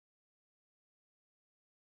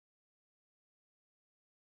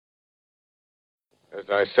As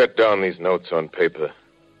I set down these notes on paper,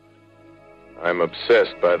 I'm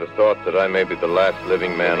obsessed by the thought that I may be the last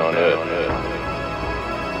living man on Earth.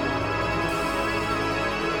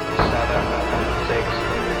 7, 6,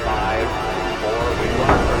 5, 4, we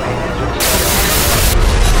lock for maintenance.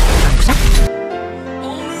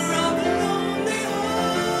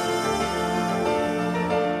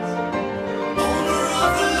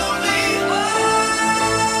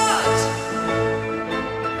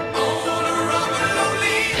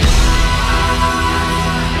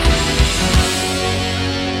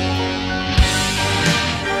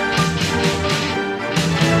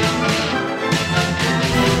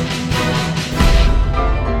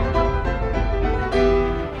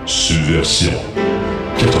 Subversion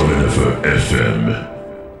 89 FM.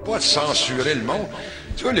 Pas de censurer le monde.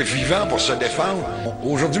 Tu vois, le vivant pour se défendre.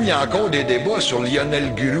 Aujourd'hui, il y a encore des débats sur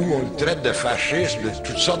Lionel Guru. On le traite de fasciste, de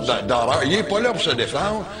toutes sortes d'horreurs. Il n'est pas là pour se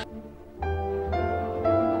défendre.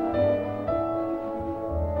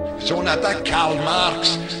 Si on attaque Karl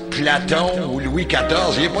Marx, Platon ou Louis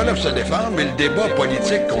XIV, il n'est pas là pour se défendre, mais le débat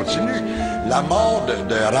politique continue. La mort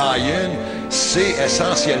de Ryan, c'est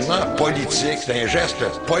essentiellement politique. C'est un geste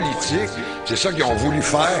politique. C'est ça qu'ils ont voulu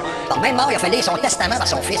faire. Alors, même mort, il a fait lire son testament par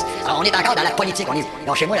son fils. Alors, on est encore dans la politique. On est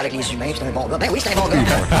donc, chez moi avec les humains, c'est un bon gars. Ben oui, c'est un bon gars.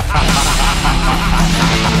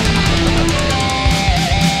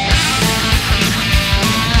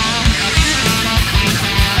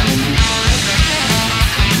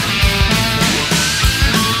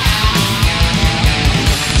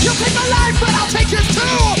 You take a life, but I'll take yours too.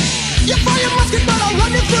 You fire your musket, but I'll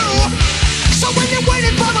run you through. So when you're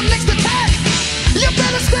waiting for the next attack, you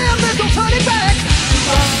better stand, there's no turning back.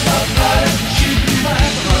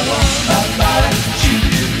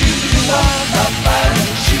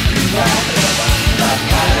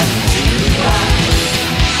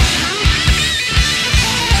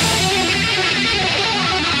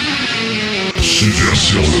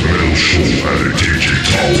 Subversion le Metal Show avec DJ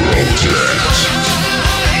Tower of Death.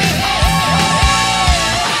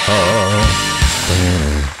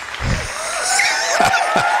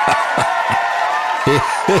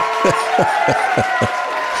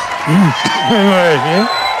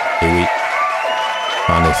 Et oui,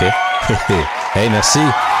 en effet. Hey, merci.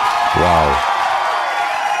 Wow.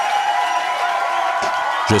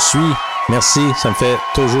 Merci, ça me fait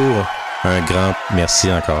toujours un grand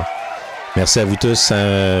merci encore. Merci à vous tous.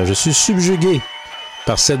 Je suis subjugué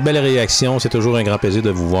par cette belle réaction. C'est toujours un grand plaisir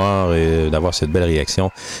de vous voir et d'avoir cette belle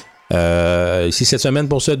réaction. Ici cette semaine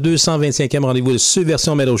pour ce 225e rendez-vous de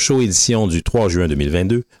Subversion Metal Show, édition du 3 juin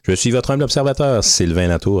 2022. Je suis votre humble observateur, Sylvain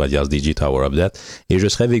Latour, alias DJ Tower of Death, et je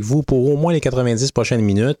serai avec vous pour au moins les 90 prochaines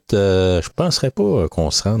minutes. Je ne penserais pas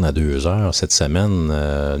qu'on se rende à 2 heures cette semaine.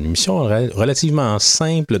 Une émission relativement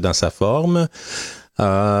simple dans sa forme.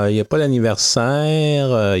 Il n'y a pas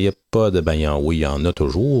d'anniversaire, il n'y a pas de... oui, il y en a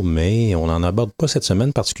toujours, mais on n'en aborde pas cette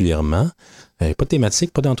semaine particulièrement. Pas de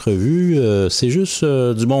thématique, pas d'entrevue, c'est juste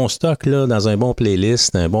du bon stock là, dans un bon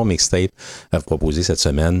playlist, un bon mixtape à vous proposer cette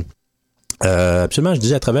semaine. Absolument, je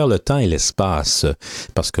disais à travers le temps et l'espace,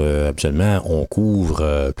 parce que absolument on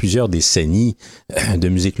couvre plusieurs décennies de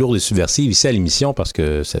musique lourde et subversive ici à l'émission, parce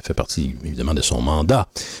que ça fait partie évidemment de son mandat.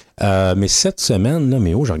 Mais cette semaine, là,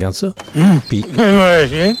 mais je regarde ça. Puis,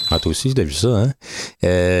 toi aussi, tu as vu ça, hein?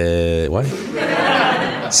 Ouais.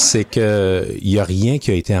 C'est que il n'y a rien qui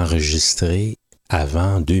a été enregistré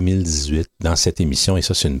avant 2018 dans cette émission, et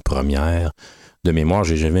ça, c'est une première. De mémoire,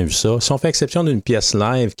 j'ai jamais vu ça. Si on fait exception d'une pièce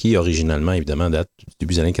live qui, originalement, évidemment, date du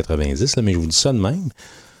début des années 90, là, mais je vous dis ça de même.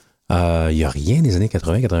 Il n'y a rien des années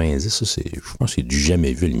 80-90. Ça, je pense que c'est du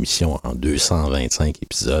jamais vu l'émission en 225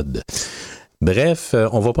 épisodes. Bref,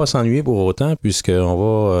 on va pas s'ennuyer pour autant, puisqu'on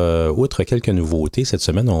va, outre quelques nouveautés, cette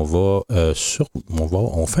semaine, on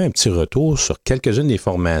fait un petit retour sur quelques-unes des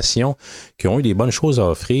formations qui ont eu des bonnes choses à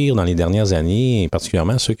offrir dans les dernières années, et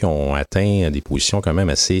particulièrement ceux qui ont atteint des positions quand même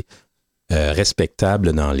assez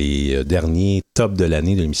respectables dans les derniers tops de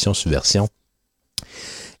l'année de l'émission Subversion.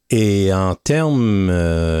 Et en termes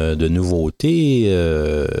de nouveautés,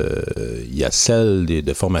 il y a celles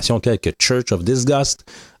de formations telles que Church of Disgust,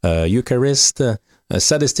 Eucharist,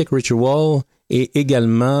 Sadistic Ritual et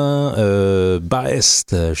également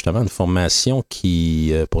Baest, justement une formation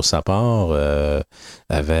qui, pour sa part,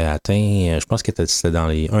 avait atteint, je pense que c'était dans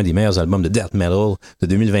un des meilleurs albums de death metal de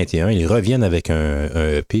 2021. Ils reviennent avec un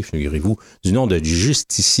EP, figurez-vous, du nom de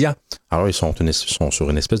Justitia. Alors, ils sont sur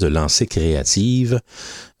une espèce de lancée créative.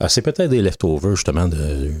 C'est peut-être des leftovers, justement,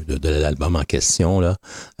 de l'album en question, là.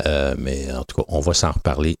 Mais en tout cas, on va s'en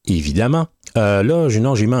reparler, évidemment. Là,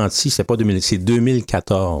 non, j'ai menti, c'est pas 2000, c'est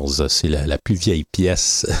 2014. C'est la plus vieille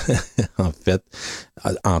pièce, en fait,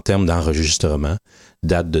 en termes d'enregistrement.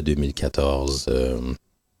 Date de 2014.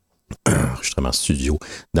 Enregistrement studio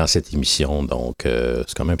dans cette émission. Donc,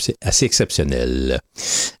 c'est quand même assez exceptionnel.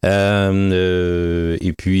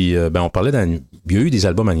 Et puis, on parlait il y a eu des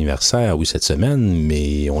albums anniversaires, oui, cette semaine,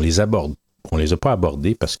 mais on les a pas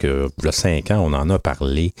abordés parce que, il y a 5 ans, on en a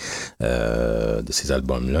parlé de ces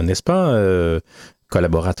albums-là. N'est-ce pas,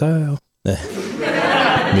 collaborateur?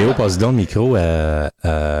 Mais passe donc le micro à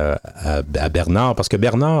Bernard, parce que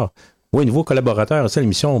Bernard, oui, nouveau collaborateur à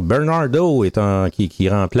l'émission, Bernardo qui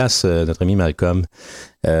remplace notre ami Malcolm.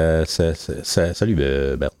 Salut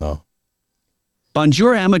Bernard.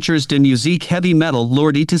 Bonjour amateurs de musique heavy metal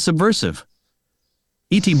lordy to subversive.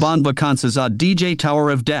 E.T. Bon vacances à DJ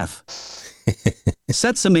Tower of Death.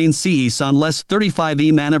 Cette semaine ci son les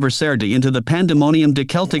 35e anniversaire de Into the Pandemonium de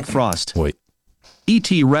Celtic Frost. Oui.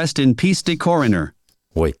 E.T. rest in peace de Coroner.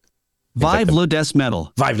 Oui. Vive le death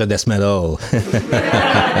metal. Vive le death metal.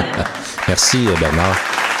 Merci Bernard.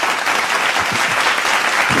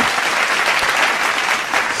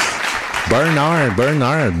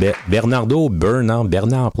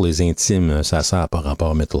 Bernard pour les intimes, ça sert par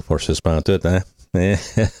rapport à Metal Forces pantoute, hein?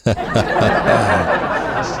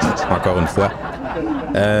 Encore une fois.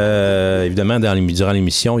 Évidemment, durant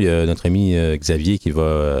l'émission, il y a notre ami Xavier qui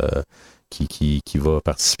va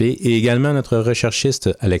participer. Et également notre recherchiste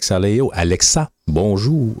Alexa Léo. Alexa,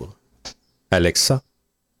 bonjour. Alexa,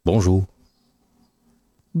 bonjour.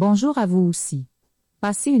 Bonjour à vous aussi.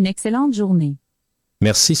 Passez une excellente journée.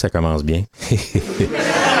 Merci, ça commence bien.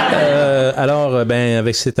 Alors,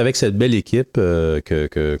 avec cette belle équipe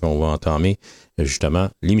qu'on va entamer, justement,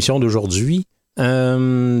 l'émission d'aujourd'hui.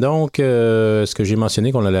 Donc, ce que j'ai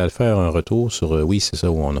mentionné qu'on allait faire un retour sur... oui, c'est ça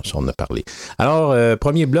où on a parlé. Alors,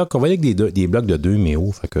 premier bloc, on va y aller avec des blocs de 2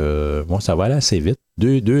 méos. Fait que, bon, ça va aller assez vite.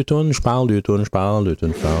 Deux tonnes, je parle, 2 tonnes, je parle, 2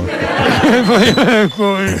 tonnes, je parle.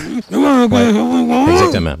 Ouais,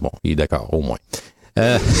 exactement. Bon, il est d'accord, au moins.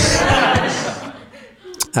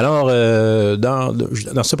 Alors,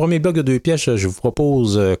 dans ce premier bloc de 2 pièces, je vous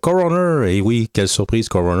propose Coroner. Et oui, quelle surprise,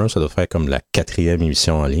 Coroner. Ça doit faire comme la 4e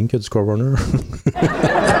émission en ligne que du Coroner.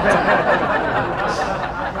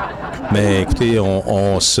 Mais écoutez,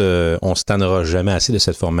 on se tannera jamais assez de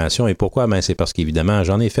cette formation. Et pourquoi? C'est parce qu'évidemment,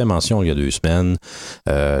 j'en ai fait mention il y a 2 semaines.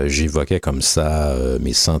 J'évoquais comme ça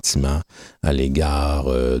mes sentiments à l'égard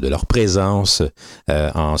de leur présence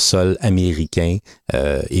en sol américain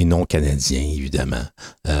et non canadien, évidemment.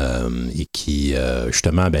 Et qui,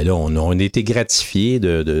 justement, là, on a été gratifiés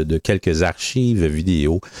de quelques archives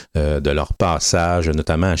vidéo de leur passage,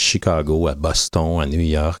 notamment à Chicago, à Boston, à New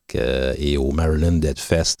York et au Maryland Dead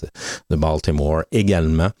Fest de Baltimore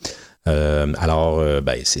également. Alors,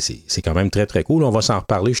 c'est quand même très, très cool. On va s'en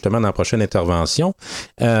reparler justement dans la prochaine intervention.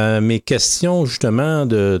 Mais question justement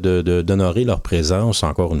d'honorer leur présence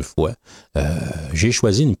encore une fois. J'ai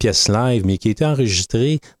choisi une pièce live, mais qui a été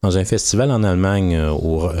enregistrée dans un festival en Allemagne,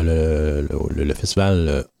 le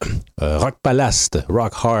festival Rockpalast,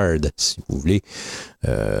 Rock Hard, si vous voulez,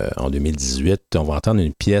 en 2018. On va entendre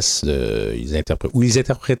une pièce où ils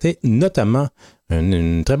interprétaient notamment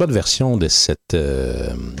une très bonne version de ce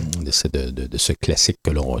classique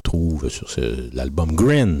que l'on retrouve sur l'album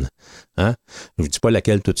Grin. Hein? Je ne vous dis pas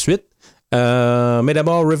laquelle tout de suite. Mais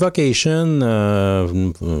d'abord, Revocation,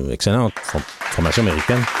 excellente formation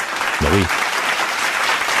américaine. Ben oui.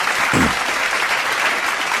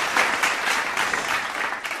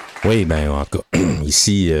 Oui, en tout cas,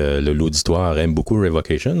 ici, l'auditoire aime beaucoup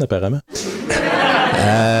Revocation, apparemment.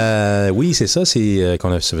 Oui, c'est ça, ça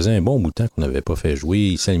faisait un bon bout de temps qu'on n'avait pas fait jouer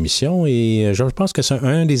ici à l'émission, et je pense que c'est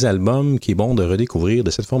un des albums qui est bon de redécouvrir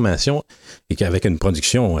de cette formation, et qu'avec une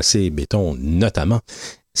production assez béton, notamment.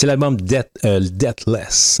 C'est l'album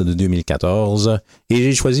Deathless de 2014, et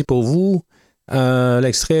j'ai choisi pour vous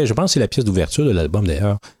l'extrait, je pense que c'est la pièce d'ouverture de l'album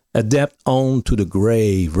d'ailleurs, A Death on to the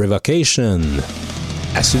Grave, Revocation,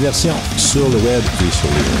 à Subversion, sur le web et sur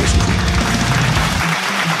les réseaux sociaux.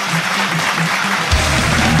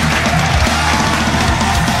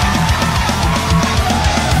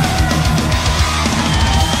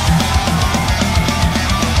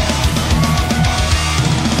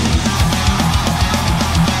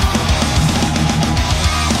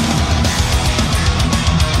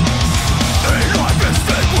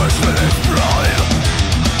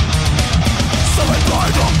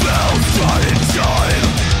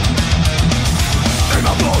 In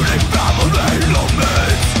my morning family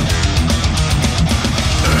limits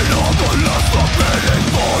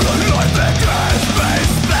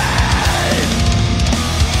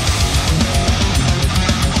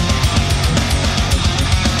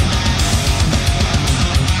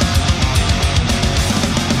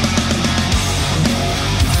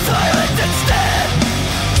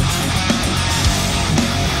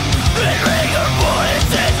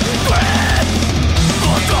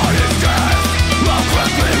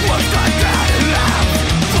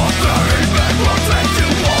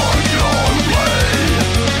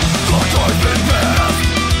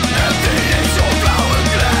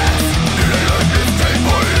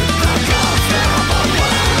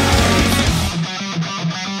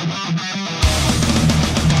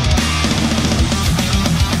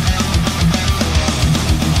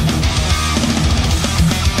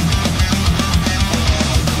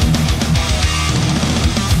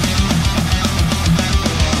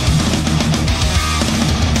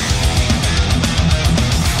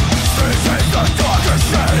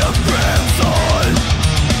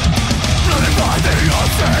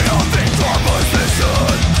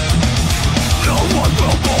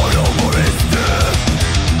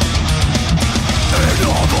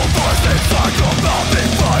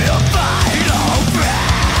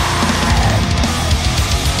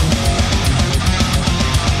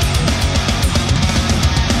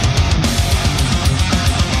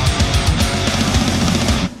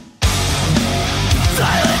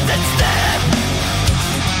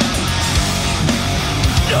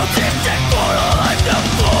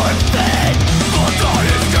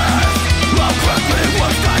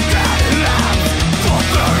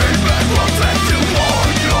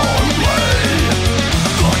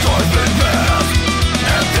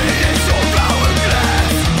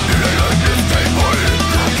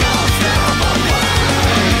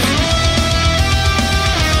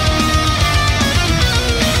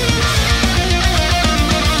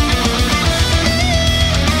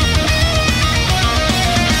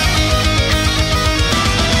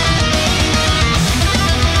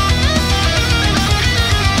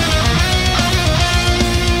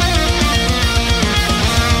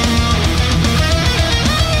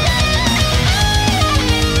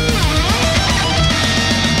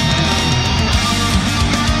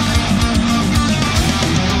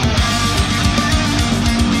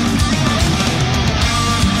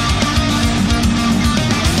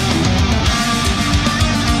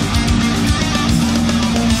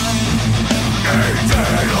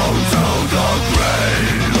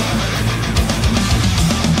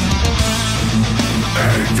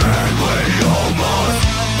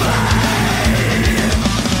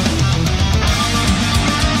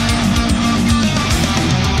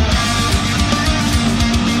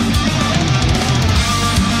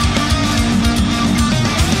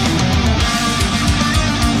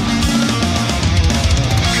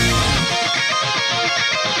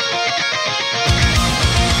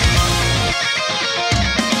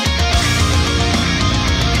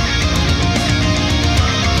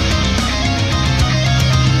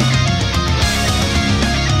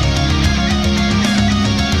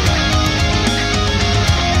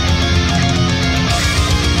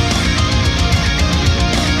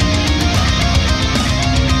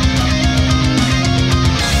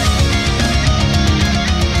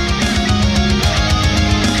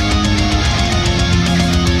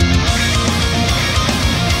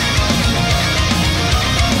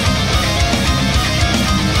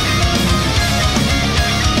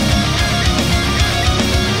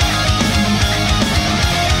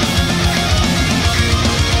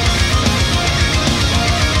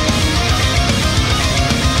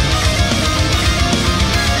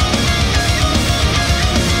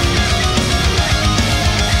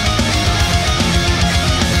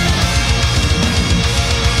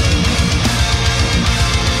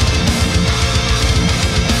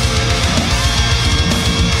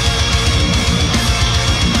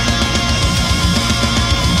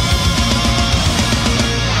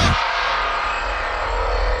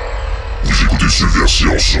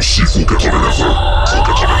Subversion sur 689.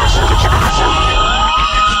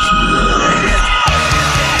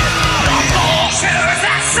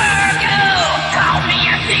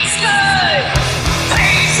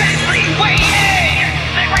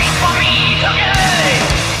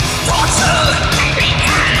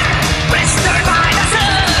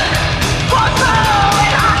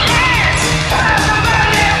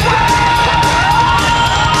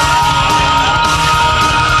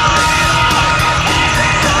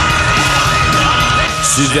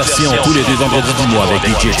 Subversion tous les 2 vendredis du mois avec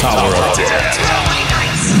DJ Tower of Death.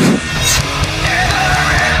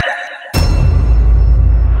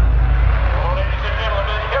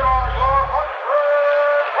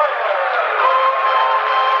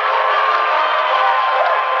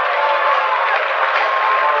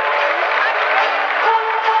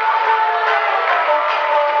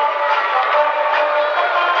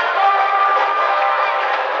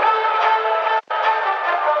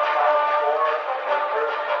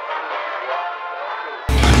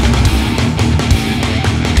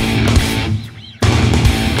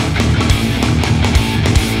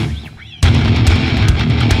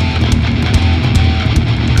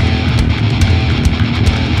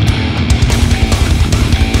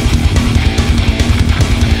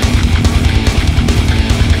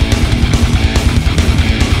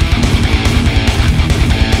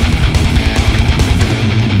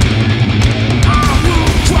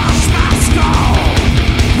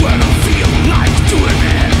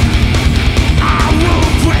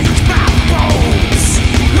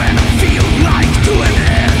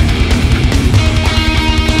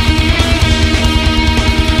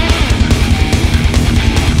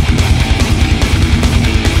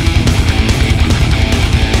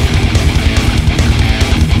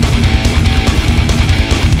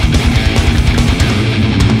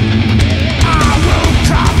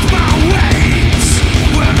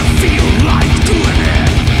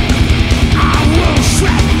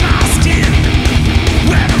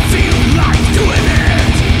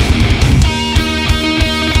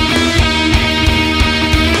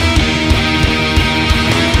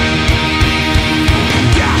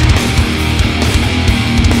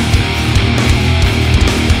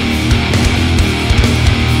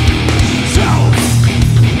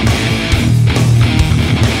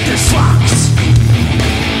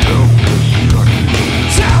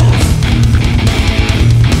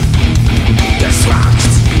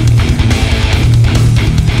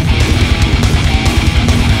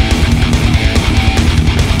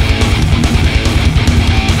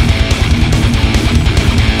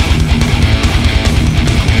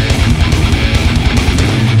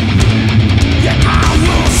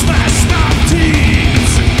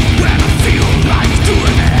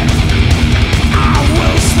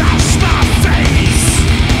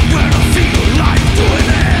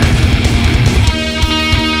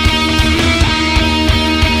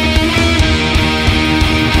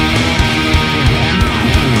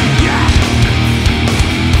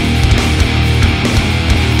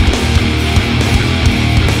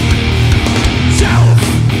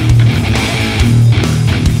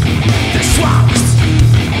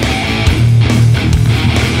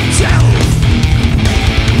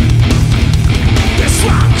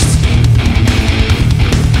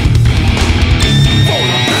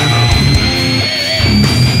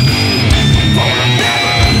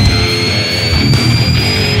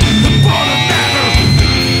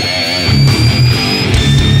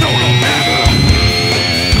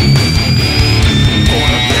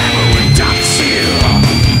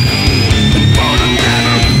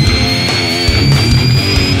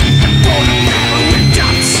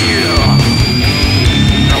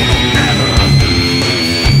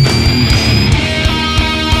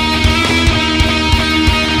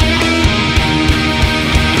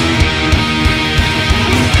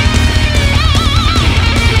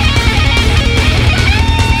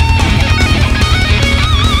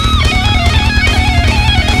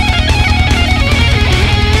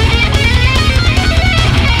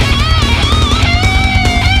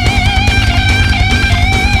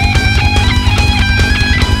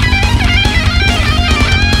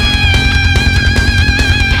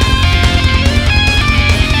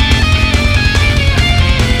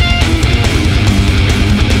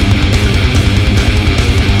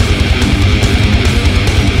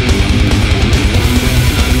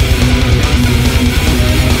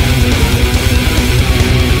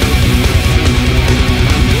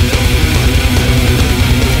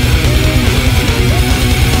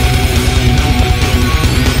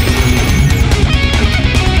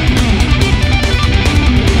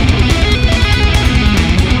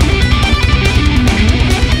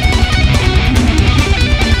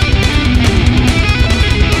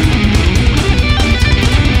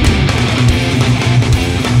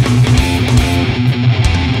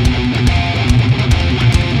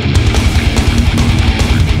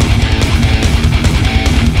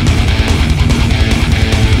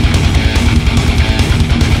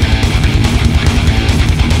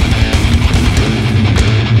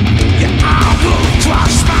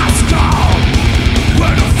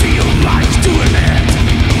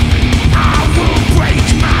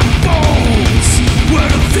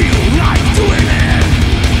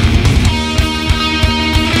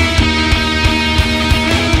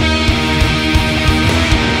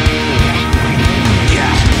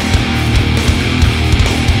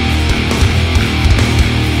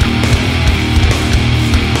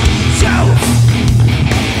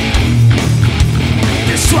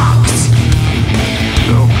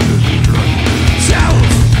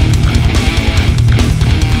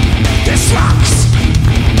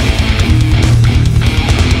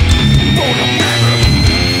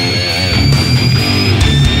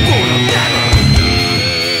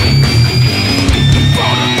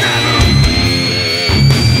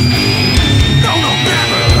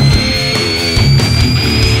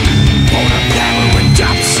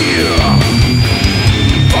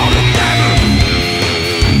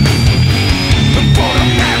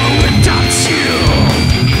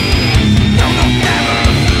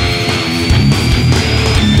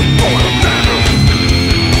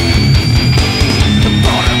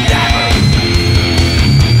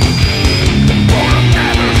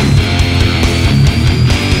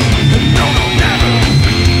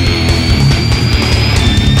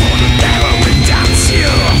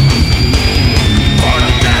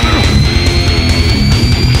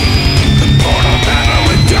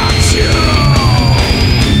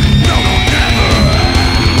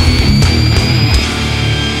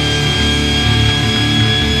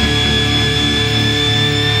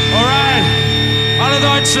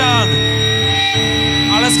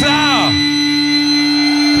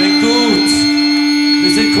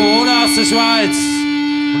 aus der Schweiz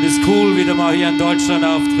und ist cool, wieder mal hier in Deutschland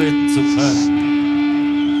auftreten zu können.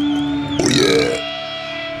 Oh yeah.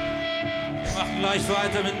 Wir machen gleich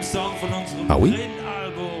weiter mit einem Song von unserem Album.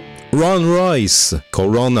 Ron Royce,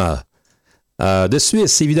 Coroner. De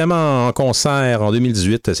Suisse, évidemment, en concert en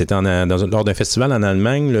 2018. C'était lors d'un festival en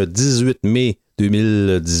Allemagne, le 18 mai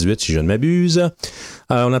 2018, si je ne m'abuse.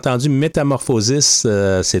 On a entendu Metamorphosis.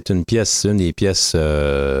 C'est une des pièces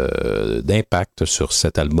d'impact sur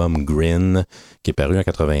cet album Grin, qui est paru en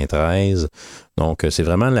 93. Donc, c'est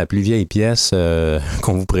vraiment la plus vieille pièce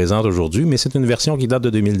qu'on vous présente aujourd'hui, mais c'est une version qui date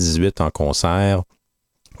de 2018 en concert.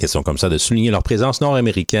 Question comme ça de souligner leur présence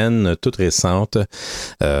nord-américaine toute récente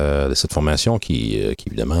de cette formation qui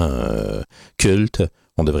évidemment culte,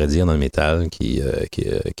 on devrait dire dans le métal, qui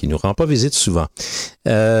nous rend pas visite souvent.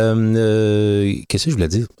 Qu'est-ce que je voulais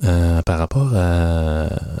dire par rapport à...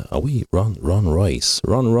 Ah oui, Ron Royce.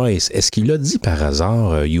 Ron Royce, est-ce qu'il a dit par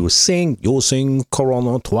hasard You sing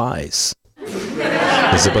Coroner twice?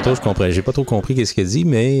 Je sais pas trop, j'ai pas trop compris qu'est-ce qu'il a dit,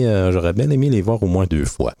 mais j'aurais bien aimé les voir au moins 2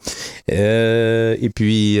 fois. Et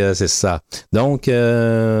puis, c'est ça. Donc,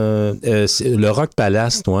 le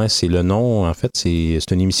Rockpalast, ouais, c'est le nom, en fait,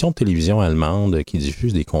 c'est une émission de télévision allemande qui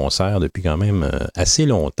diffuse des concerts depuis quand même assez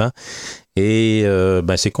longtemps. Et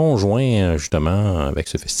c'est conjoint, justement, avec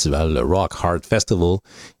ce festival, le Rock Hard Festival.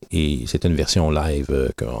 Et c'est une version live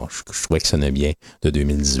que je trouvais que sonnait bien, de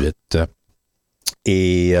 2018.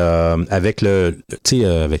 Et avec le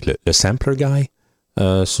sampler guy,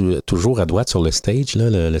 toujours à droite sur le stage,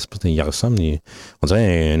 là, il ressemble, on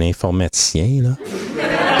dirait un informaticien. Là.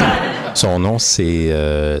 Son nom, c'est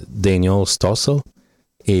Daniel Stossel.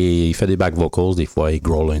 Et il fait des back vocals, des fois, il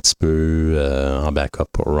growl un petit peu en backup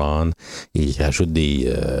pour Ron. Et il rajoute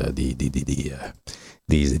des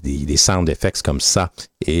sound effects comme ça.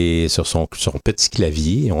 Et sur son petit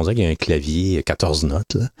clavier, on dirait qu'il y a un clavier 14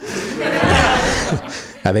 notes, là.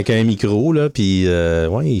 Avec un micro, là, puis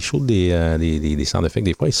il shoot des sound effects.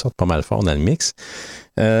 Des fois, ils sortent pas mal fort dans le mix.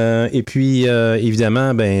 Et puis,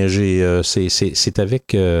 évidemment, c'est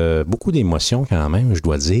avec beaucoup d'émotion quand même, je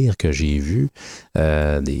dois dire, que j'ai vu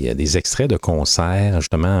des extraits de concerts,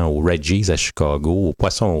 justement, au Reggie's à Chicago, au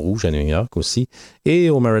Poisson Rouge à New York aussi, et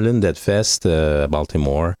au Maryland Dead Fest à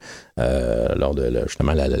Baltimore, lors de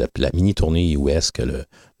justement la mini-tournée US que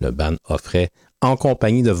le band offrait en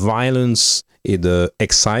compagnie de Violence et de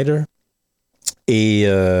Exciter. Et,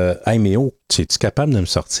 Méo, es-tu capable de me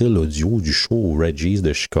sortir l'audio du show au Reggie's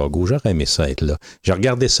de Chicago? J'aurais aimé ça être là. J'ai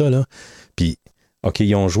regardé ça, là. Puis, OK,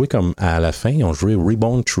 ils ont joué comme à la fin, ils ont joué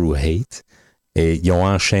Reborn Through Hate. Et ils ont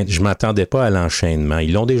enchaîné. Je ne m'attendais pas à l'enchaînement.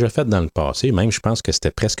 Ils l'ont déjà fait dans le passé. Même, je pense que c'était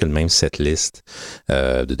presque le même setlist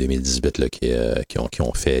de 2018 là, qu'ils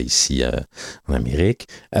ont fait ici en Amérique.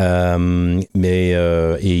 Et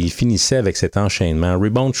ils finissaient avec cet enchaînement.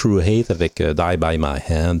 Reborn Through Hate avec Die By My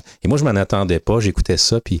Hand. Et moi, je m'en attendais pas. J'écoutais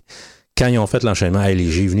ça. Puis quand ils ont fait l'enchaînement,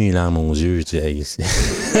 j'ai venu les larmes aux yeux. Je dis,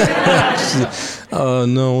 oh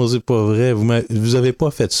non, c'est pas vrai. Vous avez pas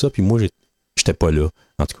fait ça. Puis moi, j'étais pas là.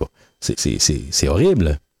 En tout cas. C'est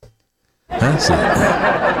horrible. Hein?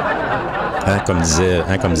 Comme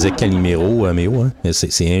disait Calimero, Méo, hein? Mais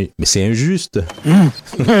c'est injuste.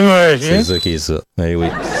 C'est ça qui est ça. Eh oui.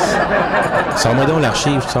 Sors-moi donc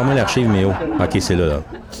l'archive, Méo. OK, c'est là.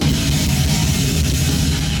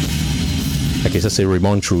 OK, ça, c'est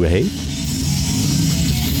Reborn Through Hate.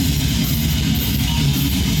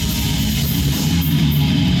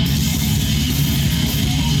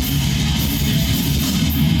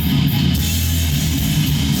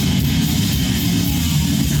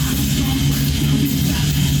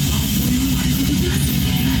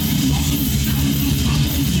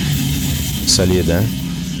 Solide, hein?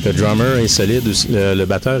 Le drummer est solide aussi, le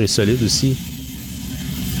batteur est solide aussi.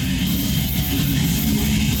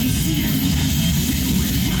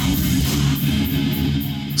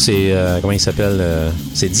 C'est, comment il s'appelle?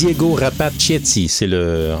 C'est Diego Rapacchetti. C'est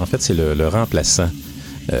le remplaçant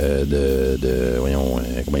voyons,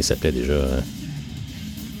 comment il s'appelait déjà?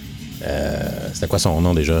 C'était quoi son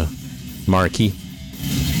nom déjà? Marky.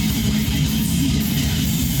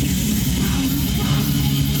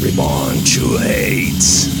 Reborn to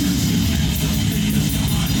Hate.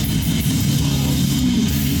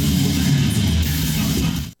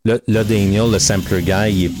 Là, Daniel, le sampler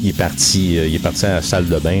guy, il est parti à la salle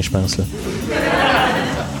de bain, je pense. Là.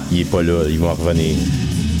 Il est pas là, il va revenir.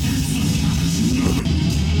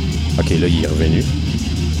 OK, là, il est revenu.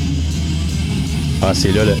 Ah,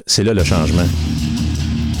 c'est là le changement.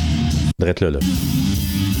 Drette là.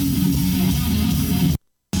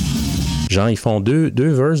 Genre, ils font deux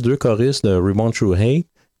verses, 2 chorus de Reborn Through Hate,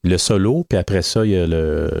 le solo, puis après ça, il y a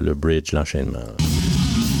le bridge, l'enchaînement.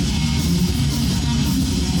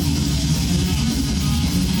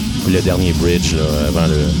 le dernier bridge, là, avant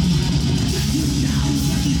le...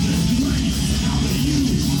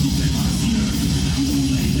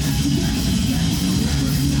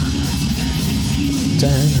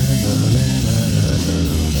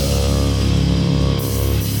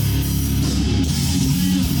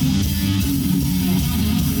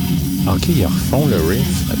 Ok, ils refont le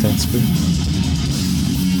riff. Attends un petit peu.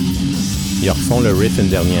 Ils refont le riff une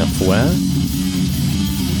dernière fois.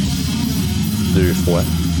 2 fois.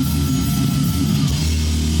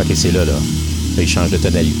 Ok, c'est là. Là, ils changent de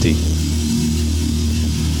tonalité.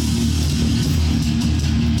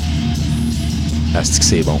 Ah, c'est que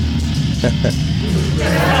c'est bon.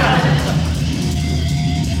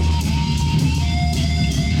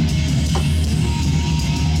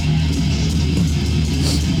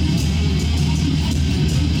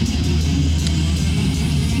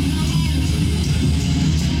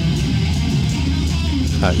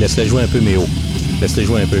 Ah, laisse-le jouer un peu, mais haut. Laisse-le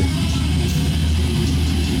jouer un peu.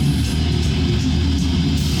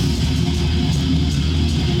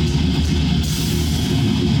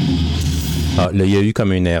 Ah, là, il y a eu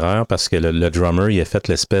comme une erreur parce que le drummer, il a fait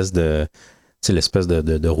l'espèce de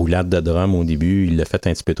roulade de drum au début. Il l'a fait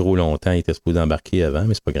un petit peu trop longtemps. Il était supposé embarquer avant,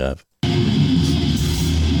 mais c'est pas grave.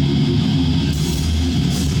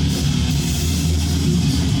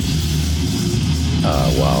 Ah,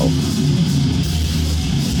 wow.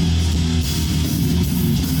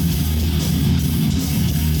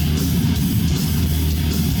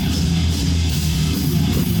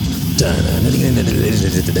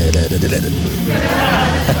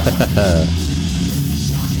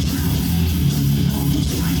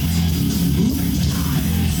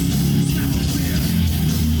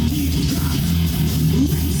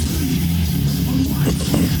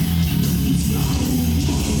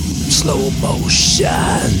 Slow motion.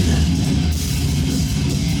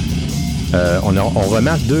 On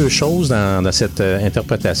remarque 2 choses dans cette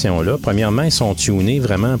interprétation-là. Premièrement, ils sont tunés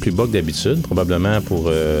vraiment plus bas que d'habitude, probablement pour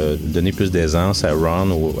donner plus d'aisance à Ron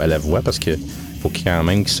ou à la voix, parce qu'il faut quand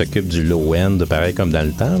même qu'il s'occupe du low-end, pareil comme dans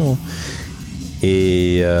le temps. Là.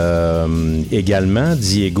 Et également,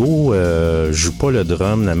 Diego joue pas le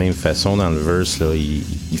drum de la même façon dans le verse. Là.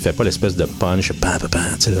 Il fait pas l'espèce de punch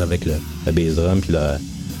avec le bass drum puis la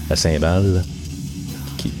cymbale là,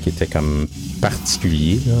 qui était comme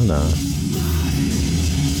particulier là, dans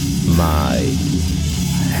My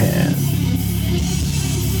Hand.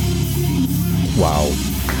 Wow.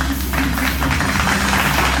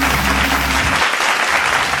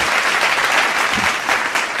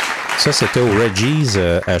 Ça, c'était au Reggie's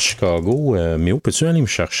à Chicago. Méo, peux-tu aller me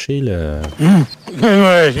chercher le...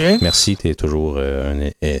 Merci, t'es toujours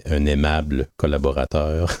un aimable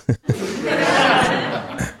collaborateur.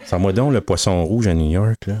 Sors-moi donc le poisson rouge à New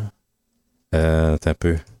York, là. Attends un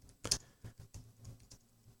peu.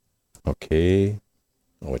 OK.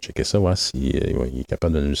 On va checker ça, voir s'il est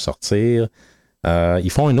capable de nous le sortir. Ils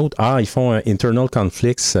font une autre... ils font un Internal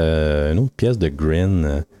Conflicts, une autre pièce de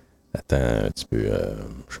Grin. Attends un petit peu.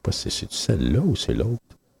 Je sais pas si c'est celle-là ou c'est l'autre.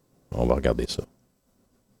 On va regarder ça.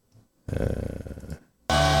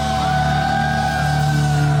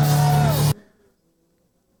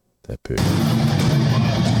 Un peu.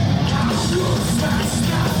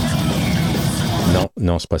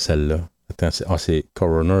 Non, c'est pas celle-là. Attends, c'est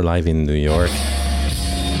Coroner Live in New York.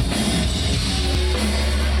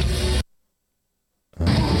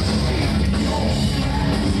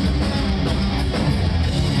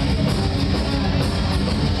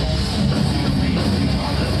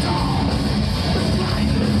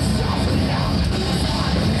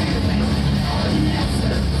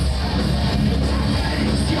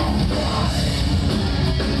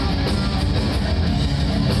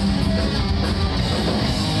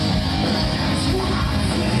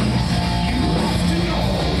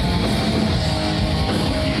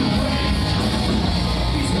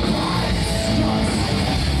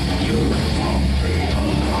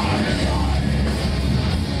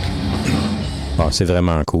 C'est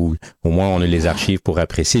vraiment cool. Au moins, on a les archives pour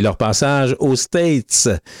apprécier leur passage aux States.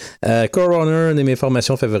 Coroner, une de mes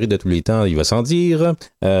formations favorites de tous les temps, il va sans dire.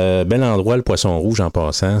 Bel endroit, le Poisson Rouge, en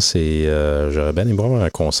passant. J'aurais bien aimé voir un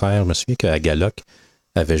concert. Je me souviens qu'à Galoc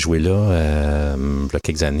avait joué là il y a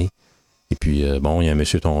quelques années. Et puis, il y a un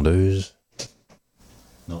Monsieur Tondeuse.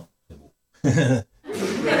 Non, c'est beau.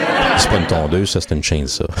 C'est pas une tondeuse, ça, c'est une chaîne,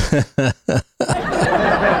 ça.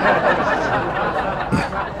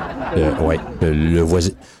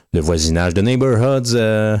 Le voisinage de Neighborhoods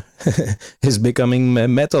is becoming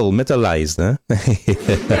metalized. Hein?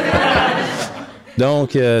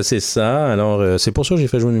 Donc, c'est ça. Alors, c'est pour ça que j'ai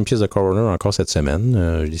fait jouer une pièce de Coroner encore cette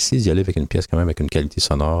semaine. J'ai décidé d'y aller avec une pièce quand même avec une qualité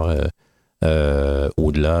sonore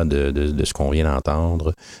au-delà de ce qu'on vient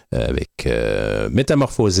d'entendre, avec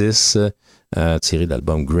Metamorphosis, tiré de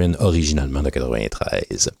l'album Grin, originalement de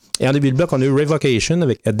 93. Et en début de bloc, on a eu Revocation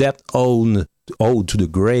avec A Death Ode to the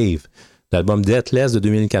Grave, l'album Deathless de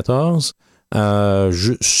 2014.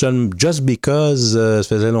 Just Because, ça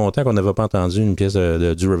faisait longtemps qu'on n'avait pas entendu une pièce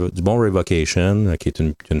du bon Revocation, qui est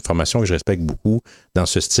une formation que je respecte beaucoup dans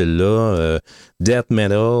ce style-là. Death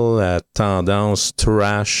metal à tendance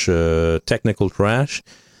trash, technical trash.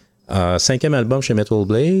 5e album chez Metal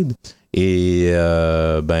Blade. Et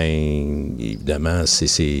évidemment,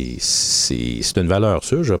 c'est une valeur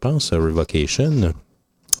sûre, je pense, Revocation,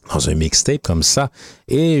 dans un mixtape comme ça.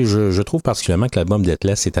 Et je trouve particulièrement que l'album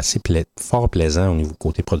Deathless est assez fort plaisant au niveau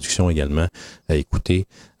côté production également à écouter.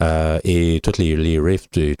 Et tous les riffs,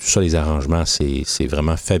 et tout ça, les arrangements, c'est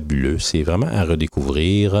vraiment fabuleux. C'est vraiment à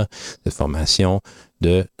redécouvrir, cette formation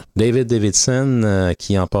de David Davidson,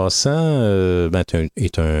 qui en passant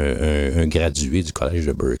est un gradué du collège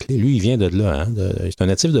de Berkeley. Lui, il vient de là. C'est un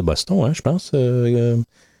natif de Boston, je pense. Voyons,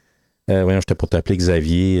 j'étais pour t'appeler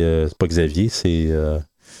Xavier. C'est pas Xavier, c'est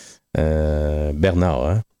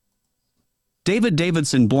Bernard. David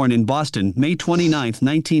Davidson, born in Boston, May 29,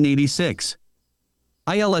 1986.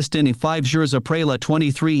 ILSDNI 5 jours après la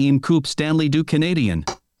 23e Coupe Stanley du Canadien.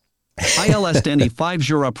 ILSDNI 5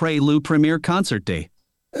 jours après le premier concert day.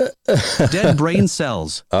 Dead Brain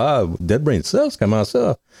Cells. Ah, Dead Brain Cells, comment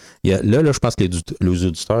ça? Là, je pense que les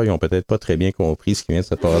auditeurs n'ont peut-être pas très bien compris ce qui vient de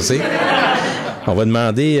se passer. On va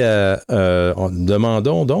demander,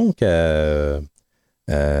 demandons donc à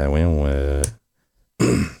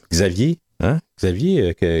Xavier,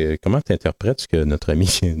 Xavier, comment tu interprètes ce que notre ami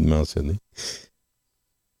vient de mentionner?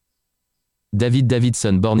 David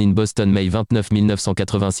Davidson, born in Boston, May 29,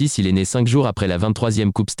 1986, il est né 5 jours après la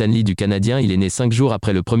 23e Coupe Stanley du Canadien, il est né 5 jours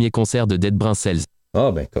après le premier concert de Dead Brain Cells.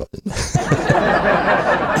 Ah, ben, quoi.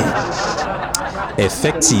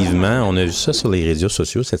 Effectivement, on a vu ça sur les réseaux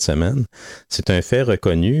sociaux cette semaine. C'est un fait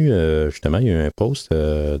reconnu. Justement, il y a eu un post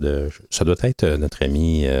ça doit être notre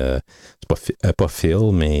ami, c'est pas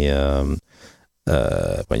Phil, mais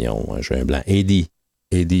voyons, j'ai un blanc. Eddie,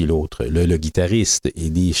 l'autre, le guitariste,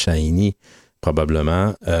 Eddie Shiny,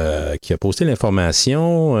 probablement, qui a posté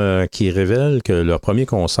l'information qui révèle que leur premier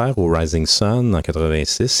concert au Rising Sun en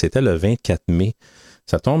 86, c'était le 24 mai.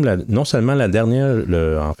 Ça tombe non seulement la dernière,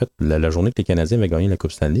 la journée que les Canadiens avaient gagné la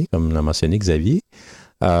Coupe Stanley, comme l'a mentionné Xavier,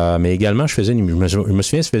 mais également, je me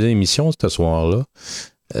souviens, je faisais une émission ce soir-là,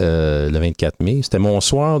 le 24 mai. C'était mon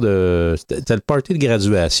soir c'était le party de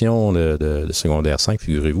graduation de secondaire 5,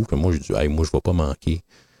 figurez-vous, que moi, j'ai dit, hey, moi, je ne vais pas manquer.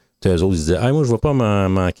 Eux autres, ils disaient, hey, moi, je ne vais pas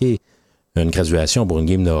manquer une graduation pour une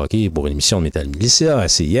game de hockey, pour une émission de Metal Militia à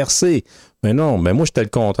CIRC. Mais non, moi, j'étais le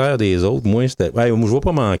contraire des autres. Moi, moi je ne vais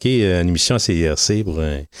pas manquer une émission à CIRC pour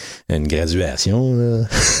une graduation. Là.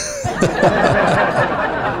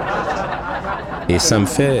 Et ça me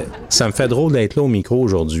fait drôle d'être là au micro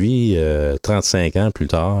aujourd'hui, 35 ans plus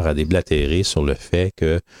tard, à déblatérer sur le fait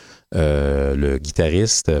que le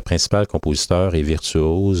guitariste, principal compositeur et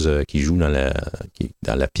virtuose qui joue dans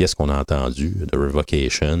la pièce qu'on a entendue, de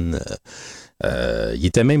Revocation, il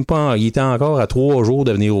était encore à 3 jours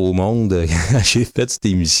de venir au monde quand j'ai fait cette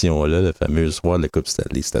émission-là, le fameux soir de la Coupe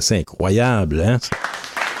Stanley. C'est assez incroyable, hein?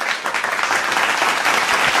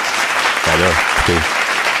 Alors, écoutez,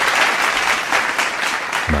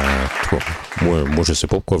 moi, je sais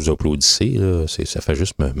pas pourquoi vous applaudissez, là. Ça fait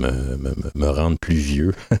juste me rendre plus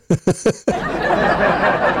vieux.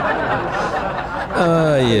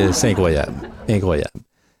 C'est incroyable.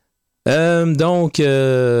 Donc,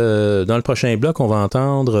 dans le prochain bloc, on va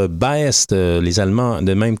entendre Baest, les Allemands,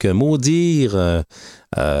 de même que Maudiir,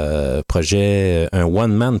 un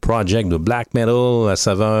one-man project de black metal à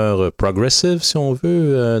saveur progressive, si on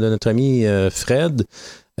veut, de notre ami Fred.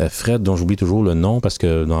 Fred, dont j'oublie toujours le nom parce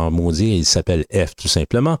que dans Maudiir, il s'appelle F, tout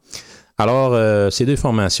simplement. Alors, ces deux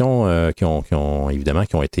formations qui ont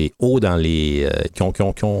été haut dans les...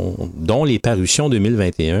 dont les parutions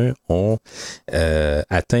 2021 ont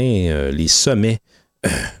atteint les sommets,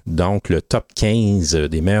 donc le top 15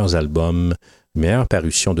 des meilleurs albums, meilleures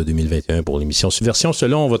parutions de 2021 pour l'émission Subversion,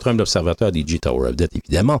 selon votre humble observateur DJ Tower of Death,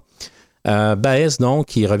 évidemment. Baest, donc,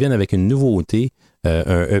 qui reviennent avec une nouveauté,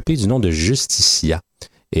 un EP du nom de Justitia.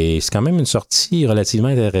 Et c'est quand même une sortie relativement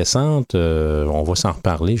intéressante. On va s'en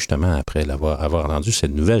reparler justement après avoir entendu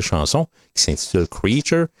cette nouvelle chanson qui s'intitule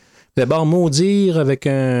Creature. D'abord, Maudiir avec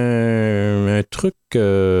un truc,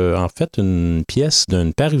 en fait, une pièce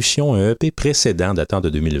d'une parution, un EP précédent datant de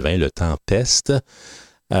 2020, le Temps Peste.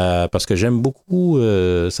 Parce que j'aime beaucoup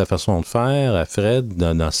sa façon de faire à Fred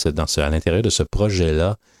à l'intérieur de ce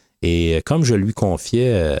projet-là. Et comme je lui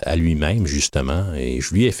confiais à lui-même, justement, et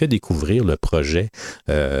je lui ai fait découvrir le projet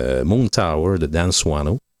Moon Tower de Dan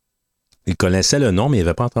Swano. Il connaissait le nom, mais il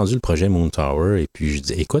n'avait pas entendu le projet Moon Tower. Et puis, je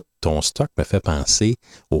dis, écoute, ton stock me fait penser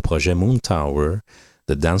au projet Moon Tower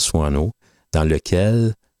de Dan Swano, dans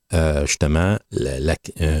lequel, justement,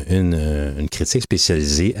 une critique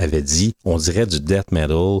spécialisée avait dit, on dirait du death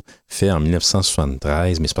metal fait en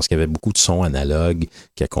 1973, mais c'est parce qu'il y avait beaucoup de sons analogues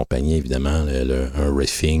qui accompagnaient, évidemment, un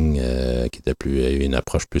riffing qui était une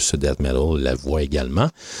approche plus death metal, la voix également.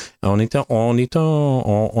 On n'est pas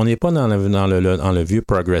dans le vieux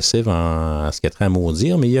progressive en ce qui est très à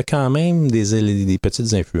Maudiir, mais il y a quand même des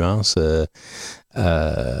petites influences.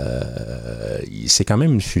 C'est quand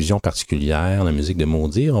même une fusion particulière, la musique de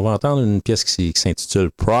Maudiir. On va entendre une pièce qui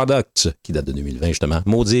s'intitule Product, qui date de 2020 justement.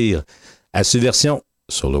 Maudiir, à Subversion,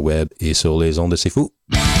 sur le web et sur les ondes de C'est Fou.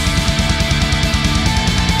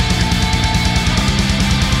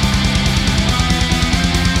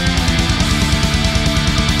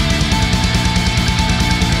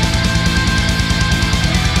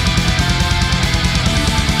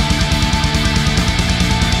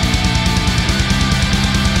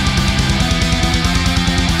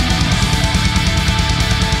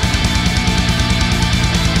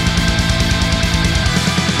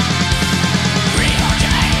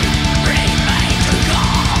 Remake to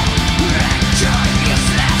God.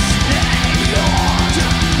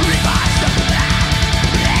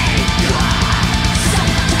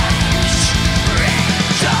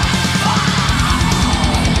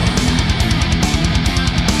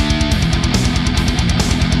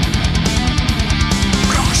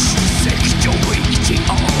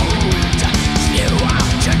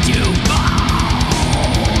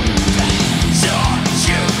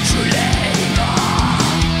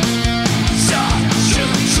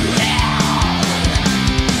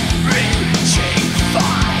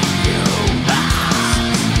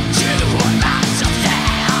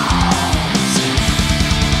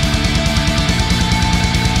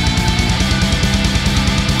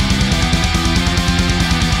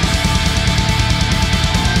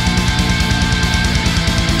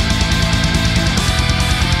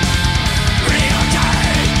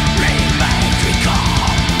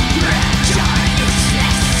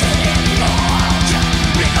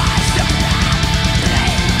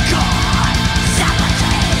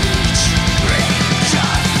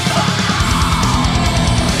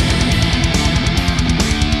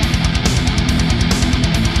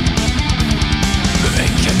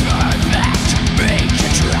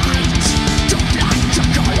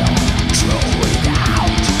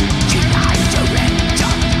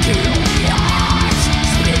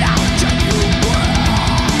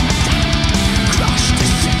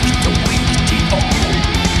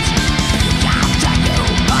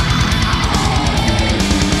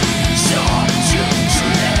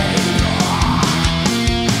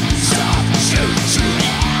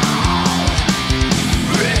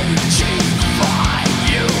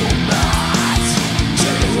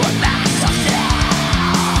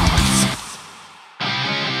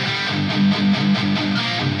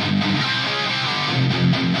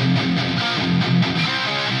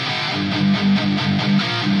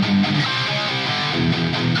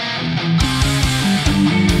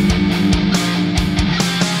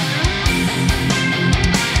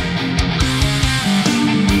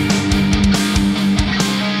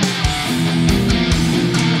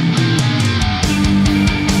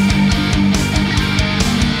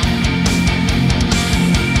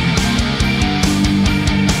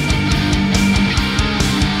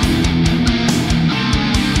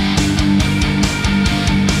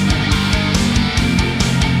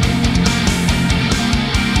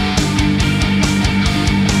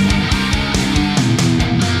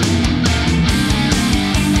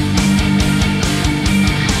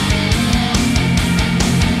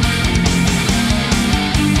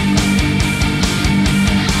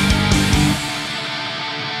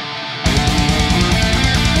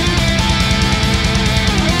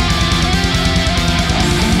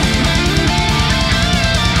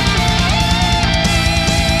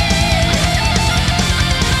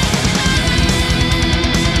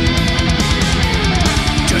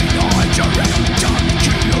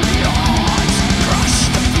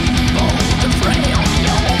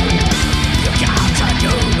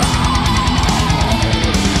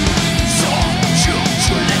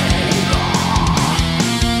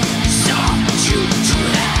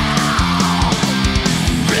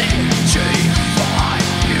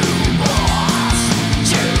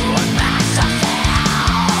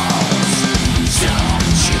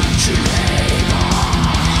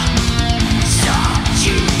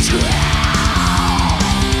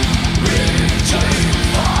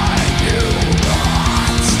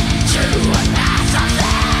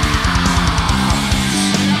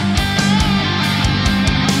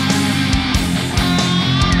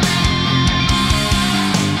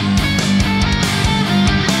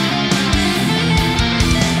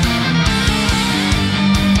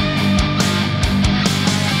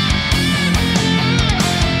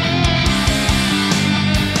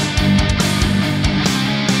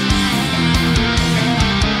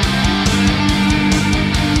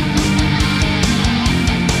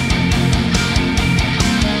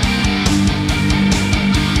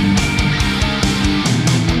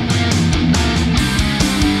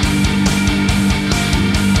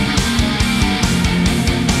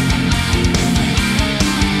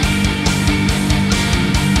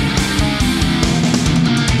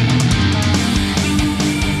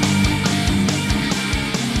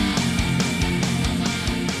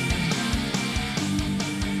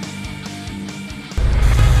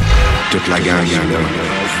 Toute la gang est là.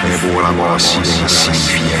 Un beau ramassis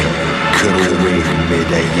d'insignifiants. Coroner,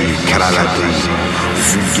 médaillé, cravaté,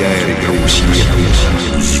 vulgaire et grossier.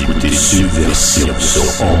 Vous écoutez Subversion sur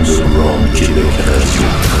Underground Québec Radio.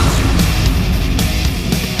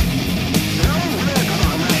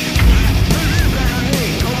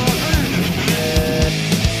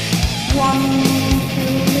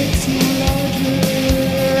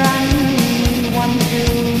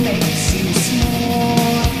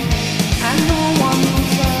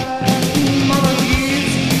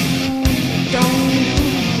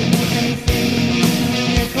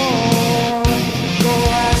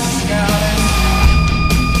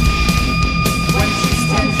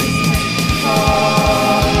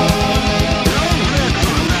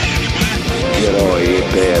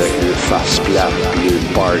 Face plate, puis le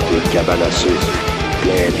party de cabane à sucre,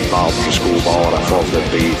 plein de marde jusqu'au bord à force de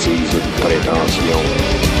bêtises et de prétention.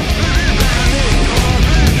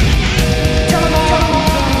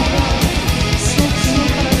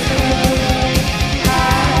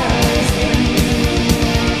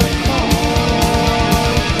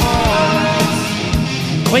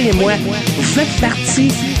 Croyez-moi, vous faites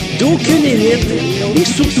partie d'aucune élite et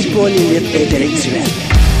surtout pas l'élite intellectuelle.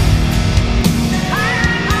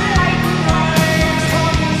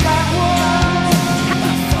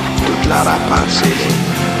 La rapace,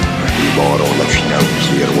 les barons de la finance,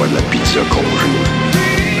 les rois de la pizza congelée.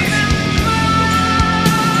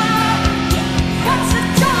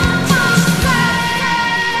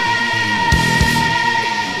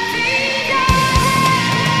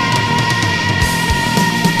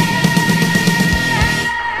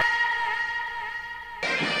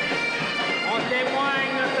 On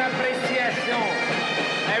témoigne notre appréciation.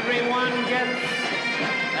 Everyone gets...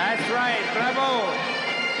 That's right, bravo.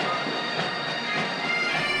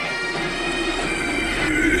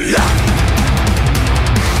 Yeah.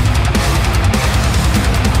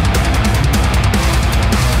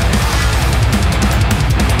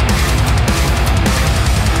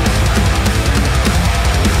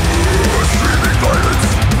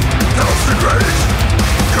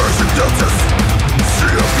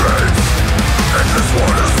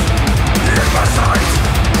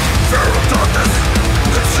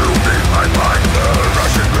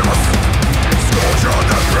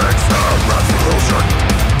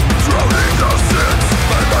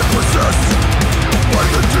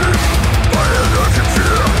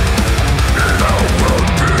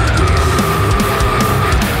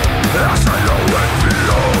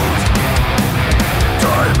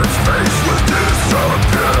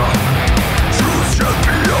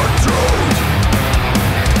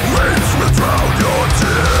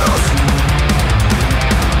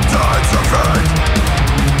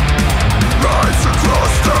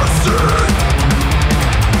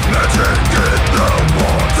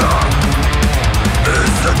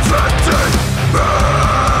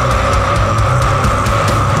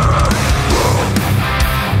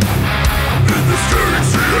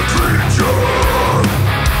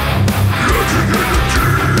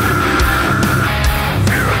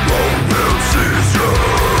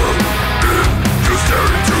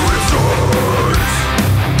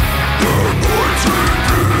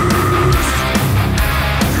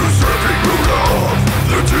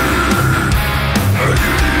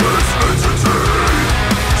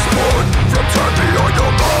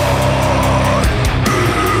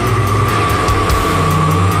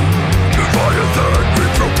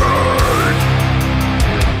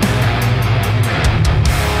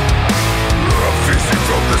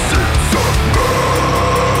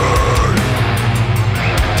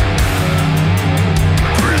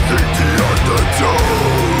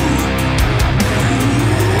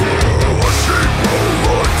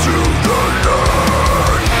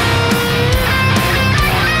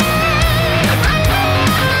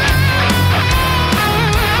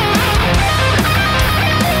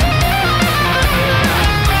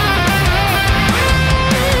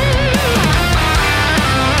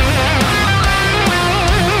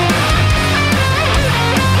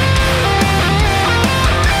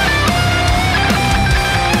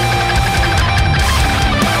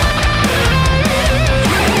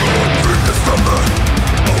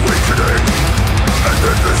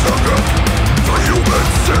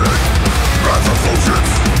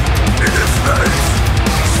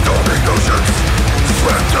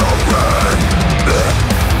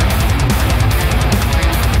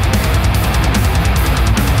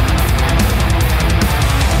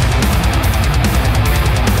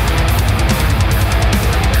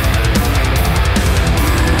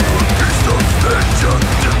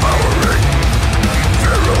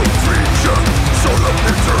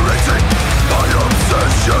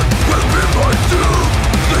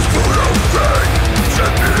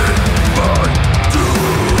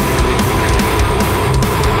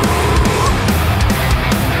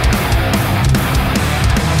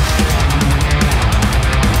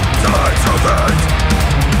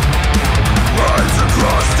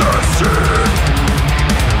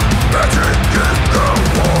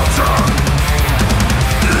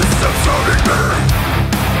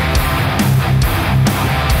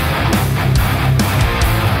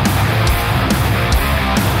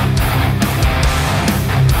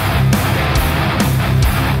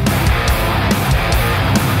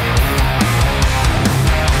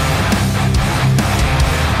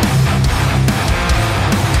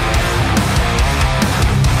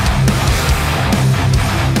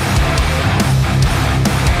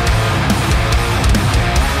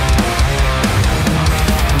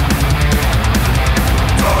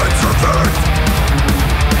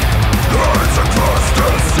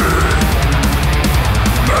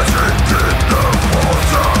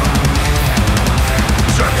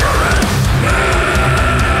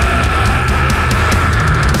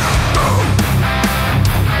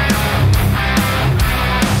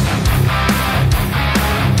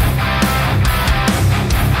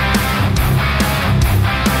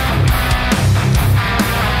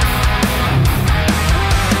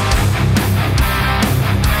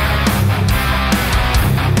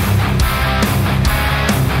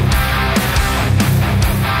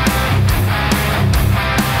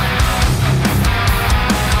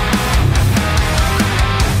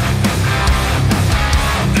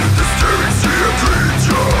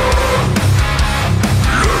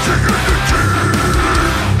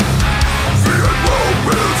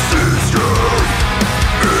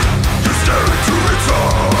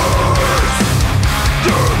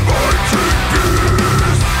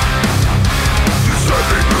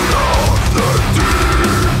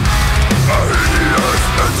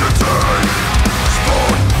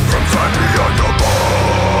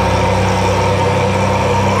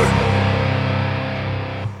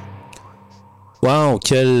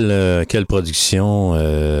 quelle production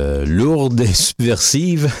lourde et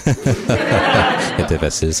subversive. C'était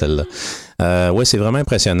facile, celle-là. Oui, c'est vraiment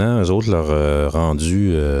impressionnant. Eux autres, leur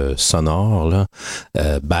rendu sonore, là.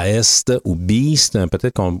 Baest ou Beast,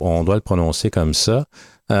 peut-être qu'on doit le prononcer comme ça.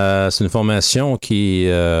 C'est une formation qui,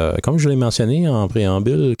 comme je l'ai mentionné en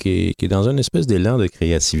préambule, qui est dans une espèce d'élan de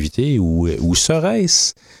créativité où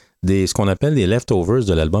serait-ce ce qu'on appelle des leftovers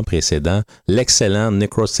de l'album précédent, l'excellent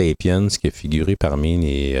Necrosapiens, qui a figuré parmi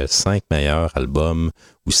les 5 meilleurs albums,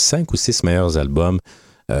 ou 5 ou 6 meilleurs albums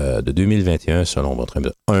de 2021, selon votre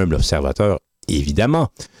humble observateur, évidemment.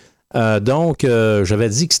 Donc, j'avais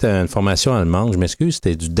dit que c'était une formation allemande, je m'excuse,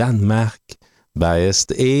 c'était du Danemark,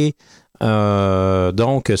 Baest, et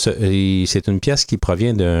donc, c'est une pièce qui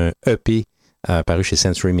provient d'un EP paru chez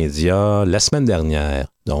Century Media la semaine dernière,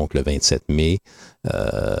 donc le 27 mai.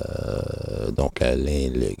 Donc,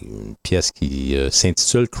 une pièce qui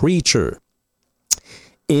s'intitule Creature.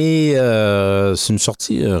 Et c'est une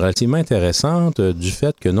sortie relativement intéressante du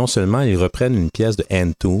fait que non seulement ils reprennent une pièce de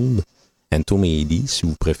Entomb 80 si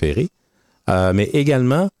vous préférez, mais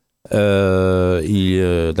également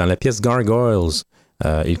dans la pièce Gargoyles,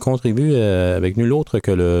 il contribue avec nul autre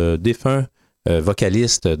que le défunt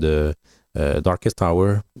vocaliste de Darkest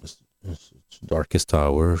Tower. Darkest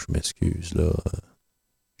Tower, je m'excuse, là.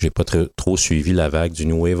 J'ai pas trop suivi la vague du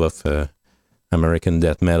New Wave of American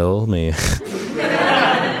Death Metal, mais...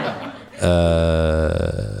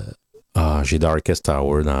 j'ai Darkest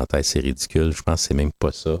Tower dans la tête, c'est ridicule. Je pense que c'est même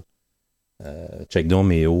pas ça. Check donc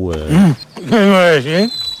mes hauts.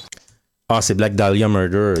 C'est Black Dahlia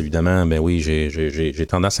Murder, évidemment. Ben oui, j'ai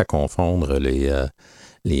tendance à confondre les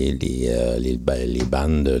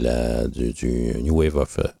bandes du New Wave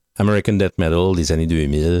of American Death Metal des années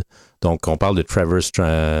 2000. Donc, on parle de Trevor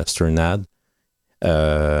Strnad,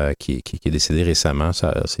 qui est décédé récemment.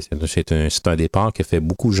 C'est un départ qui a fait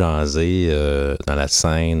beaucoup jaser dans la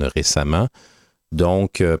scène récemment.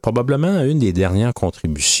 Donc, probablement une des dernières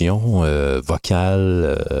contributions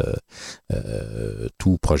vocales,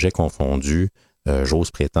 tout projet confondu, j'ose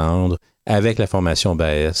prétendre, avec la formation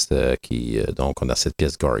Baest, donc, on a cette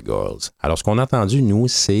pièce Gargoyles. Alors, ce qu'on a entendu, nous,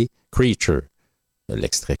 c'est Creature,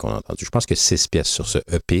 l'extrait qu'on a entendu. Je pense que 6 pièces sur ce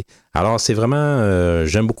EP. Alors, c'est vraiment,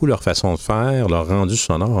 j'aime beaucoup leur façon de faire, leur rendu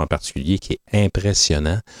sonore en particulier, qui est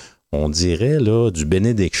impressionnant. On dirait, là, du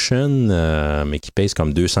Benediction, mais qui pèse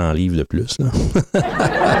comme 200 livres de plus, là.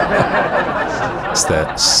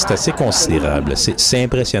 C'est assez considérable. C'est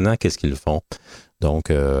impressionnant qu'est-ce qu'ils font. Donc,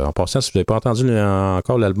 en passant, si vous n'avez pas entendu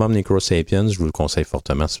encore l'album Necrosapiens, je vous le conseille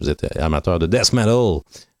fortement si vous êtes amateur de death metal,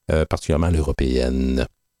 particulièrement l'européenne.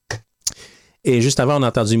 Et juste avant, on a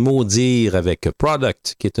entendu Maudiir avec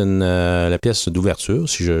Product, qui est la pièce d'ouverture,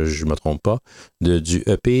 si je ne me trompe pas, du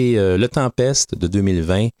EP Le Tempest de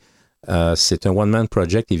 2020. C'est un one-man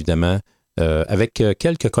project, évidemment, avec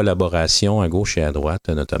quelques collaborations à gauche et à droite,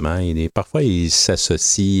 notamment. Parfois, il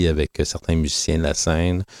s'associe avec certains musiciens de la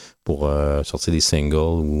scène pour sortir des singles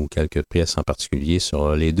ou quelques pièces en particulier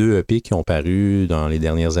sur les 2 EP qui ont paru dans les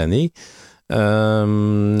dernières années. Et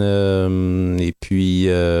puis,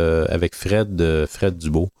 avec Fred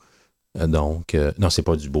Dubo. Donc, non, c'est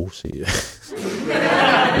pas Dubo, c'est...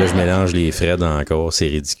 Là, je mélange les Fred encore, c'est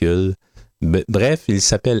ridicule. Bref, il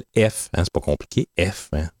s'appelle F, hein, c'est pas compliqué, F,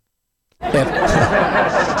 hein. F.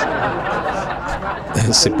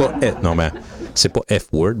 C'est pas F, non, ben, c'est pas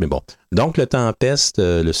F-word, mais bon. Donc, le Tempest,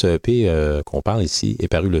 le CEP qu'on parle ici, est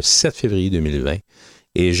paru le 7 février 2020.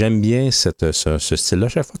 Et j'aime bien ce style-là.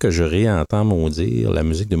 Chaque fois que je réentends Maudiir, la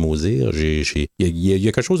musique de Maudiir, il y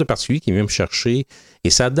a quelque chose de particulier qui vient me chercher. Et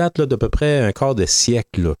ça date là, d'à peu près un quart de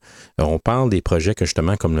siècle. Là. On parle des projets que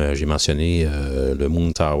justement, comme j'ai mentionné, le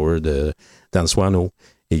Moon Tower de Dan Swano,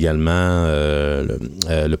 également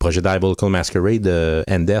le projet Diabolical Masquerade de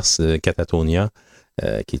Enders Catatonia,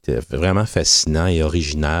 qui était vraiment fascinant et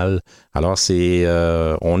original. Alors,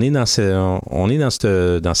 on est dans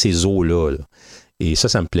ces eaux-là. Là. Et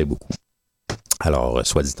ça me plaît beaucoup. Alors,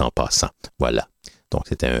 soit dit en passant. Voilà. Donc,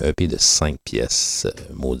 c'était un EP de 5 pièces,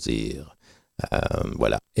 Maudiir.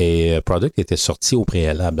 Voilà. Et Product était sorti au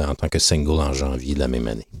préalable en tant que single en janvier de la même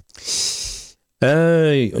année.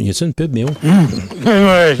 Y a-t-il une pub, Méo?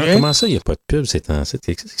 Comment ça, il n'y a pas de pub?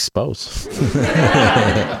 Qu'est-ce qui se passe?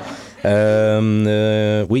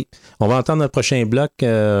 Oui, on va entendre notre prochain bloc.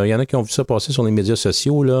 Il y en a qui ont vu ça passer sur les médias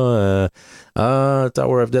sociaux, là.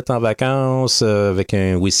 Tower of Death en vacances, avec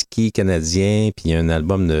un whisky canadien, puis un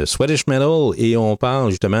album de Swedish Metal, et on parle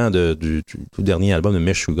justement du tout dernier album de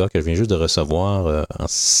Meshuggah que je viens juste de recevoir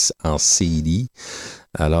en CD.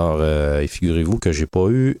 Alors, figurez-vous que j'ai pas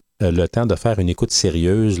eu le temps de faire une écoute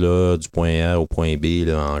sérieuse là, du point A au point B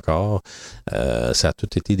là, encore. Ça a tout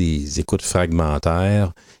été des écoutes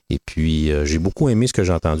fragmentaires. Et puis, j'ai beaucoup aimé ce que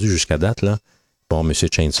j'ai entendu jusqu'à date. Là. Bon, M.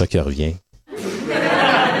 Chainsaw qui revient.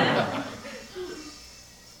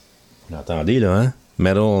 Vous l'entendez, là, hein?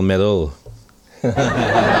 Metal, metal.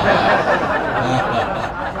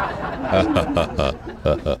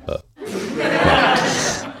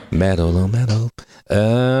 Metal, metal.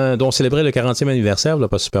 Donc, on célébrait le 40e anniversaire, il n'y a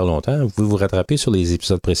pas super longtemps. Vous pouvez vous rattraper sur les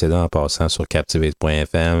épisodes précédents en passant sur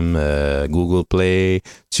Captivate.fm, Google Play,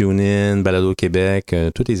 TuneIn, Balado Québec.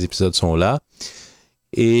 Tous les épisodes sont là.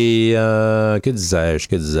 Et que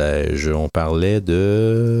disais-je? On parlait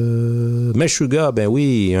de Meshuggah, ben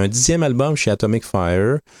oui, un 10e album chez Atomic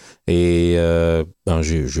Fire. Et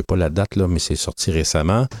j'ai pas la date là, mais c'est sorti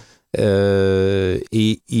récemment.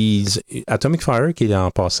 Atomic Fire, qui est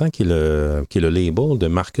en passant, qui est le label de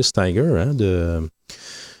Marcus Tiger, hein, de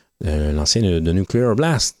l'ancien de Nuclear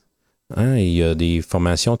Blast. Hein, il y a des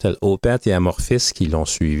formations telles Opet et Amorphis qui l'ont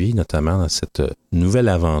suivi, notamment dans cette nouvelle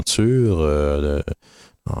aventure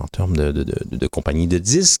en termes de compagnie de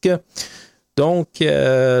disques. Donc,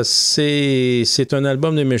 c'est un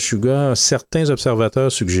album de Meshuggah. Certains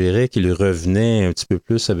observateurs suggéraient qu'il revenait un petit peu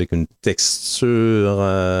plus avec une texture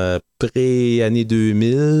pré-année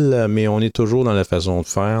 2000, mais on est toujours dans la façon de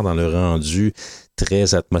faire, dans le rendu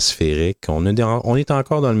très atmosphérique. On est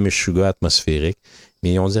encore dans le Meshuggah atmosphérique,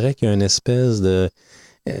 mais on dirait qu'il y a une espèce de...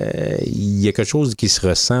 il y a quelque chose qui se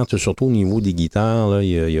ressent, surtout au niveau des guitares. Là,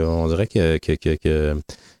 on dirait que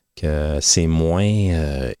c'est moins,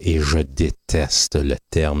 et je déteste le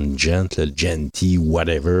terme gentle, genty,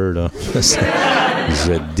 whatever. Là.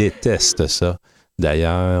 Je déteste ça.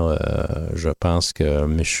 D'ailleurs, je pense que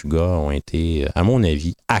Meshuggah ont été, à mon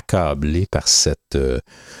avis, accablés par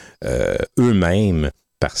eux-mêmes,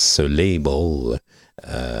 par ce label,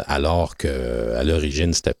 alors qu'à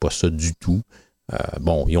l'origine, c'était pas ça du tout.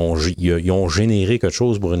 Bon, ils ont généré quelque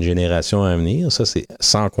chose pour une génération à venir, ça c'est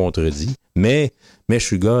sans contredit, mais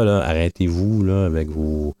Meshuggah, là, arrêtez-vous là, avec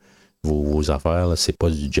vos affaires, là, c'est pas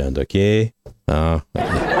du gent, OK? Ah, okay.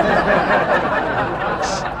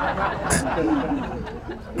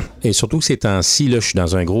 Et surtout que ces temps-ci, là, je suis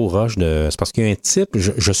dans un gros rush de... C'est parce qu'il y a un type,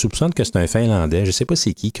 je soupçonne que c'est un Finlandais, je sais pas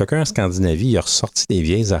c'est qui, quelqu'un en Scandinavie, il a ressorti des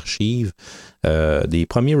vieilles archives, des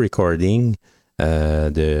premiers recordings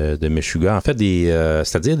de Meshuggah. En fait,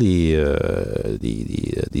 c'est-à-dire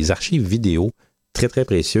des archives vidéo très, très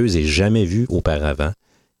précieuses et jamais vues auparavant,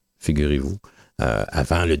 figurez-vous.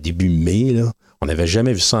 Avant le début mai, là, on n'avait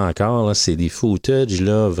jamais vu ça encore. Là. C'est des footages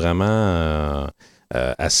là, vraiment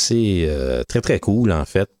assez très, très cool, en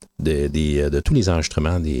fait, de tous les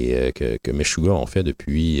enregistrements que Meshuggah ont fait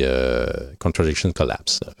depuis Contradiction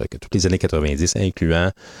Collapse. Fait que toutes les années 90,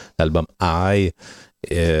 incluant l'album I,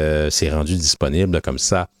 c'est rendu disponible là, comme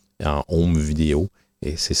ça en home vidéo.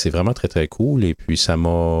 Et c'est vraiment très, très cool. Et puis,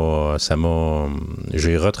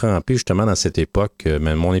 j'ai retrempé justement dans cette époque,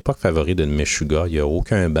 mon époque favorite de Meshuggah. Il n'y a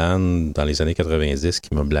aucun band dans les années 90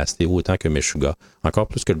 qui m'a blasté autant que Meshuggah. Encore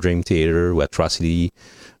plus que Dream Theater ou Atrocity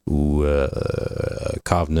ou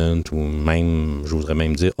Covenant ou même, je voudrais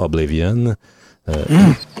même dire Oblivion.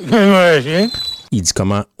 Il dit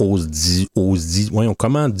comment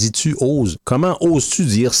comment oses-tu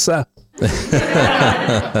dire ça?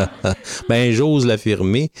 Ben, j'ose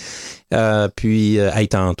l'affirmer. Puis,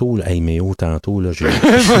 tantôt, tantôt, là,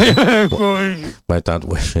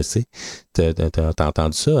 tantôt, je sais. T'as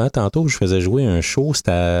entendu ça, hein? Tantôt, je faisais jouer un show, je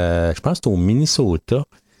pense que c'était au Minnesota,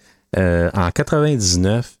 en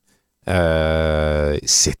 99.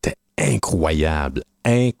 C'était incroyable.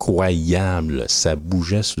 Ça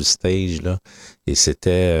bougeait sur le stage, là. Et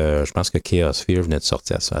c'était, je pense que Chaos Fear venait de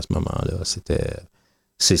sortir à ce moment-là. C'était...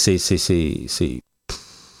 C'est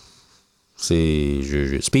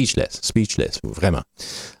speechless, vraiment.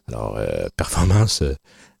 Alors, performance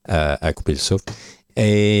à couper le souffle.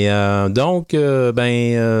 Et donc,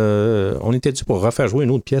 on était dû pour refaire jouer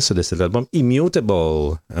une autre pièce de cet album, Immutable.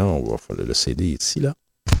 Hein, on va faire le CD ici, là.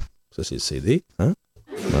 Ça, c'est le CD. Hein?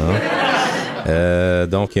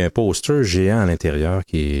 Donc, il y a un poster géant à l'intérieur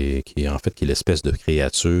qui est l'espèce de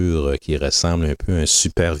créature qui ressemble un peu à un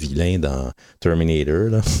super vilain dans Terminator.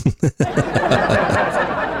 Là.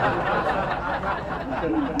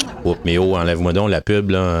 Oh, mais enlève-moi donc la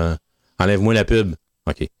pub. Là. Enlève-moi la pub.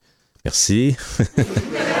 OK. Merci.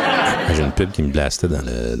 J'ai une pub qui me blastait dans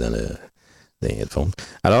les headphones.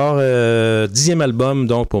 Alors, 10e album,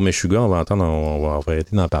 donc, pour Meshuggah, on va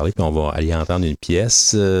arrêter d'en parler, puis on va aller entendre une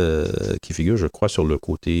pièce qui figure, je crois, sur le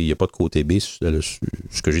côté... Il n'y a pas de côté B sur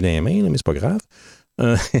ce que j'ai dans les mains, là, mais c'est pas grave.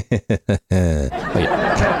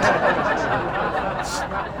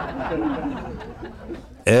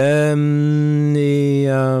 Ah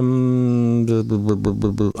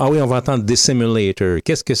oui, on va entendre Dissimulator.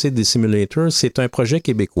 Qu'est-ce que c'est Dissimulator? C'est un projet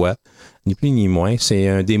québécois, ni plus ni moins. C'est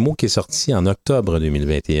un démo qui est sorti en octobre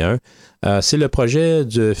 2021. C'est le projet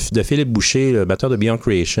de Philippe Boucher, le batteur de Beyond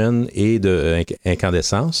Creation et de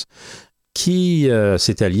Incandescence, qui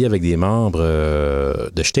s'est allié avec des membres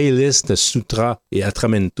de Stylist, Sutra et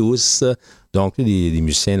Atramentus, donc des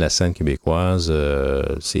musiciens de la scène québécoise.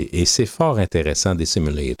 Et c'est fort intéressant, des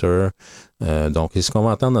simulators. Donc, c'est ce qu'on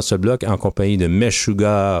va entendre dans ce bloc en compagnie de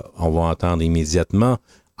Meshuggah. On va entendre immédiatement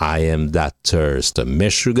I Am That Thirst.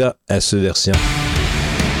 Meshuggah à Subversion.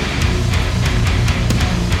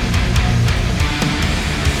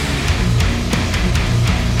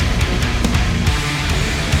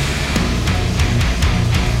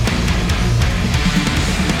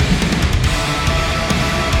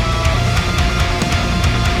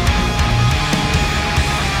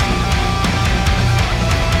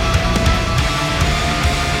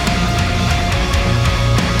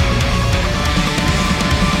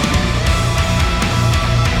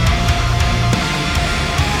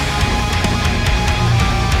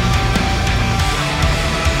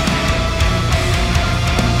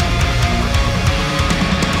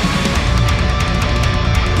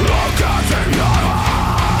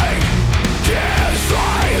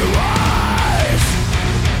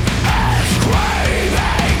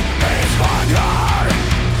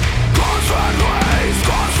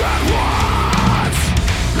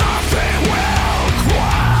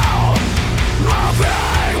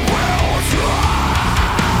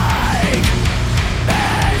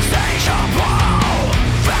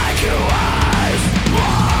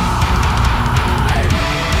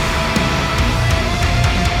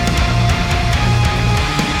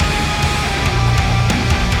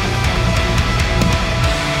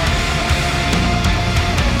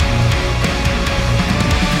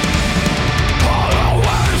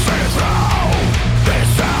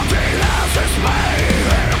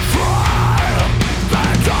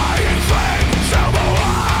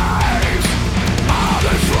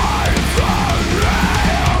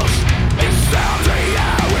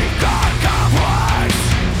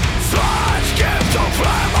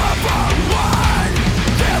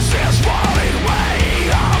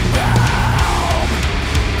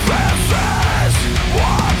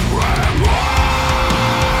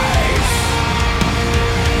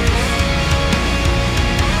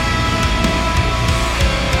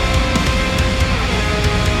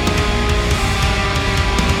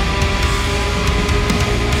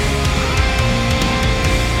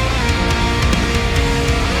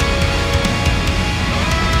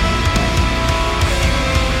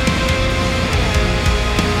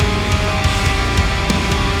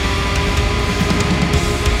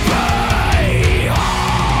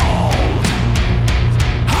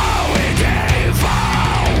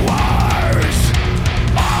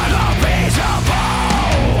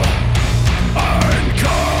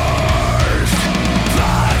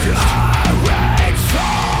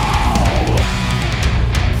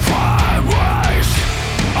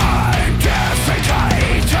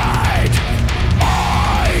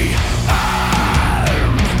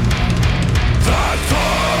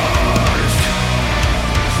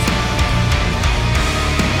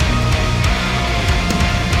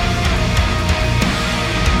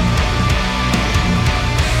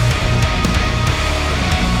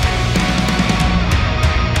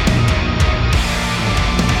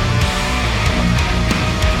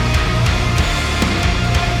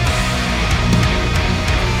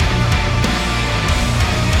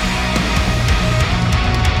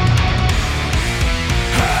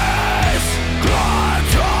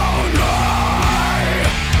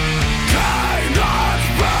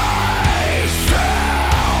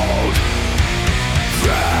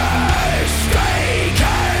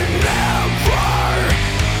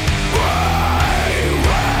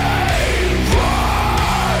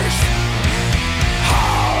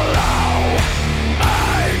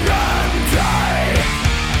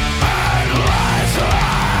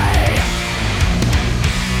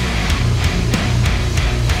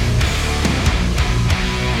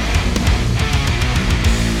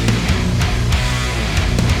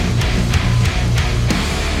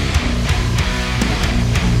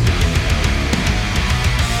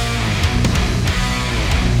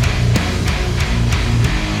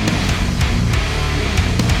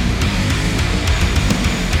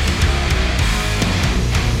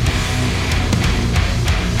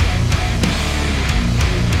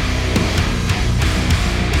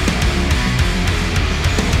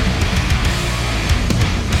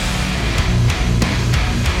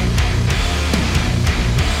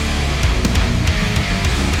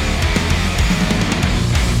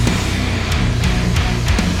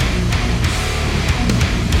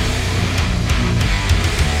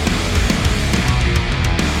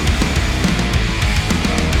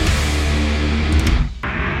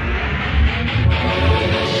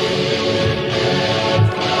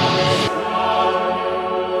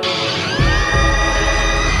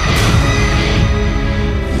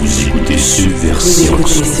 écoutez Subversion. Vous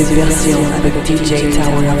écoutez Subversion avec DJ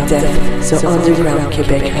Tower of Death sur Underground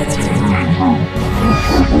Québec Radio.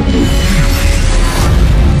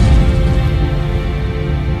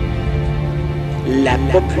 La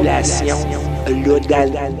population l'a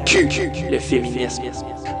dans le cul, le féminisme.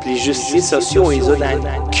 Les justiciers sociaux, ils ont dans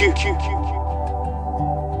le cul.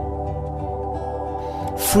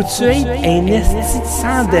 Foutu être un esti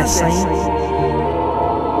sans dessin.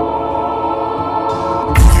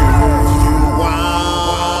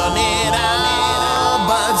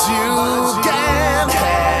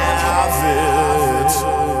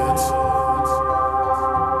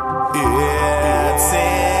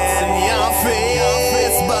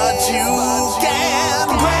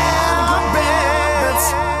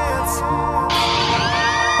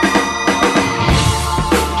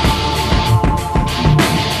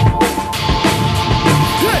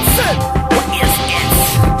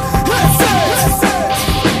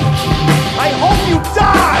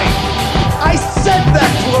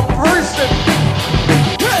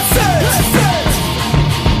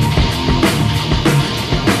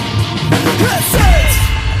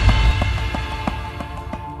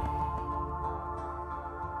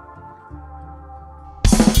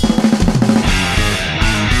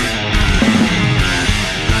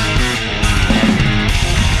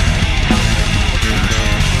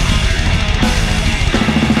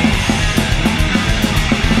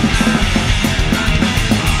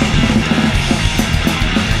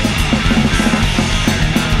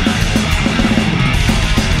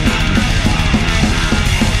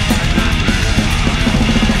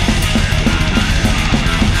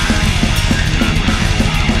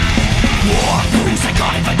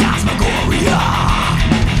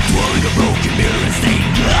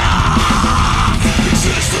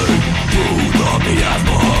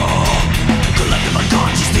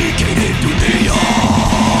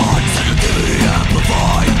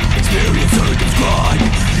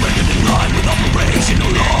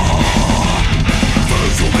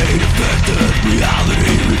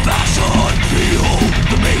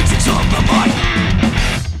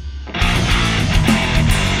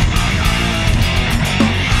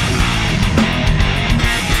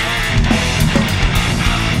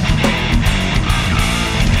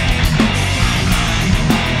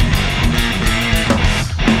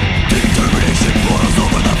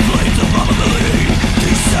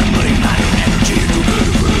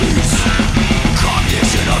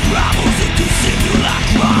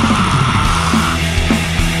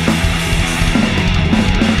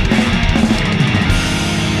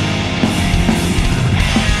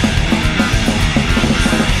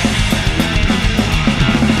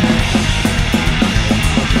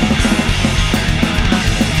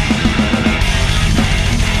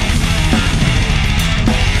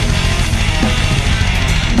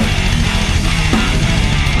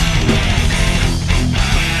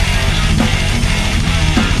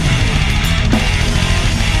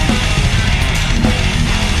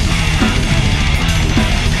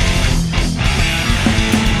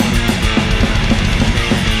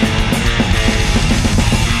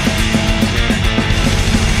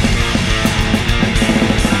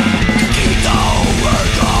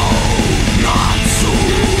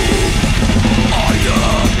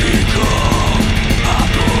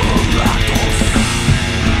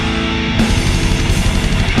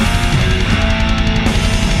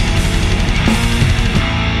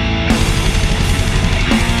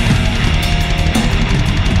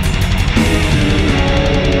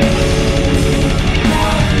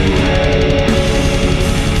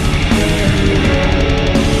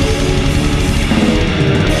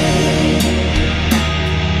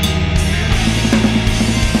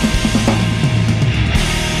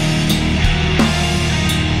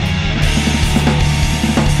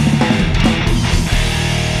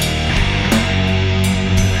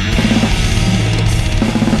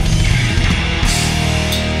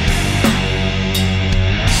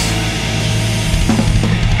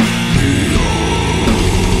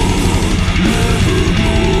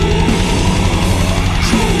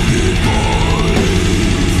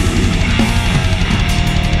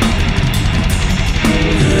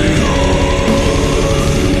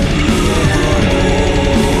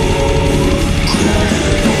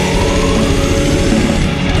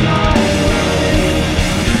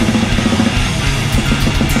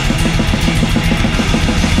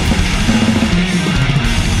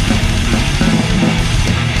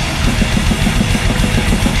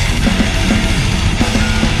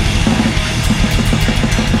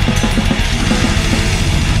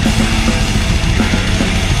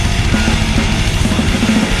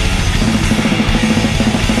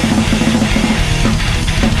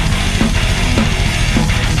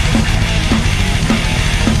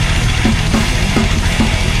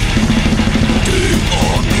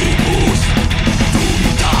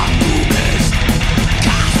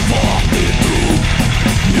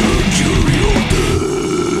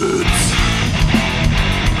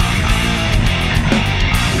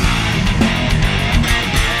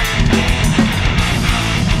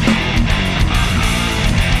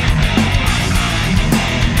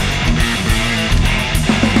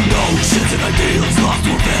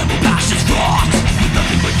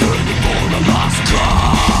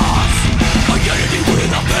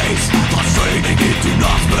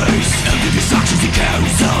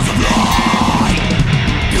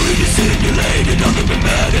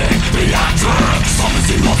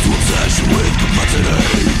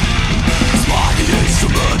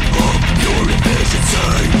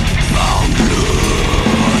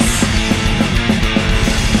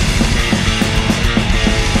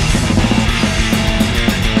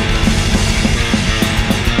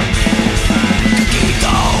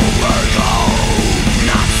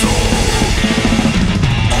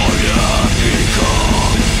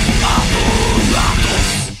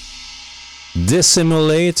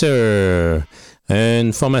 Dissimulator,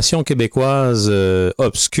 une formation québécoise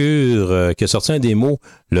obscure qui a sorti un démo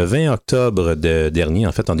le 20 octobre dernier,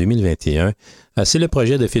 en fait en 2021. C'est le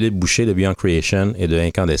projet de Philippe Boucher de Beyond Creation et de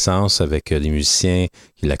Incandescence avec des musiciens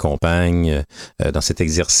qui l'accompagnent dans cet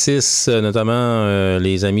exercice, notamment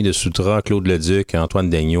les amis de Soutra, Claude Leduc, Antoine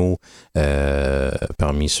Daigneault,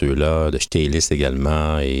 parmi ceux-là, de Jeté-List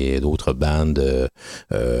également et d'autres bandes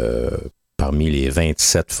parmi les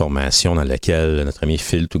 27 formations dans lesquelles notre ami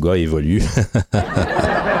Phil Touga évolue.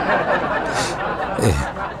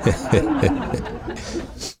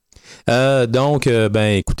 Donc,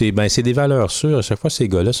 écoutez, c'est des valeurs sûres. À chaque fois, ces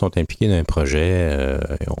gars-là sont impliqués dans un projet.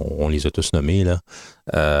 On les a tous nommés, là.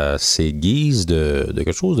 C'est guise de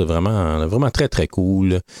quelque chose de vraiment très, très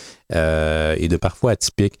cool et de parfois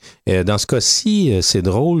atypique. Dans ce cas-ci, c'est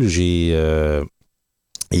drôle,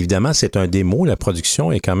 évidemment, c'est un démo, la production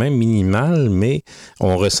est quand même minimale, mais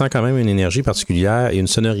on ressent quand même une énergie particulière et une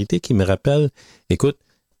sonorité qui me rappelle, écoute,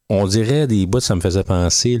 on dirait des bouts, ça me faisait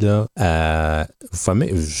penser là, à...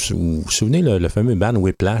 Vous vous souvenez le fameux band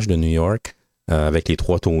Whiplash de New York avec les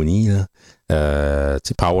trois Tony, là,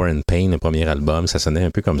 Power and Pain, le premier album, ça sonnait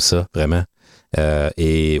un peu comme ça, vraiment.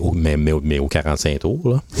 Mais au 45 tours,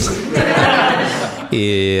 là.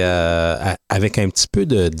 Et avec un petit peu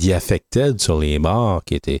de The Affected sur les bords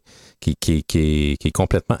qui est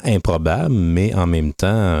complètement improbable, mais en même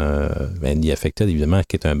temps, The Affected, évidemment,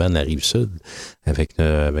 qui est un band de la Rive-Sud, avec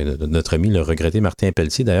notre ami, le regretté Martin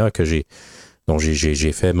Pelletier, d'ailleurs, dont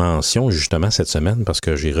j'ai fait mention justement cette semaine parce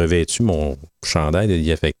que j'ai revêtu mon chandail de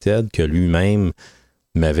The Affected que lui-même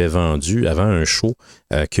m'avait vendu avant un show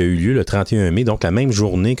qui a eu lieu le 31 mai, donc la même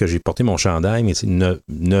journée que j'ai porté mon chandail, mais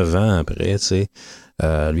 9 ans après, tu sais,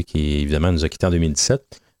 lui qui évidemment nous a quittés en 2017.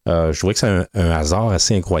 Je trouvais que c'est un hasard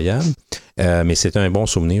assez incroyable, mais c'était un bon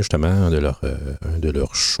souvenir justement de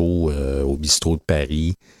leur show au bistrot de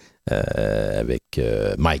Paris avec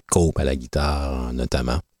Mike Cope à la guitare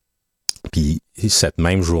notamment. Puis cette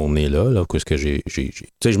même journée-là, qu'est-ce que j'ai tu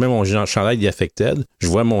sais, je mets mon chandail The Affected, je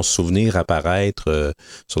vois mon souvenir apparaître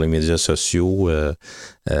sur les médias sociaux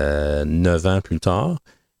 9 ans plus tard.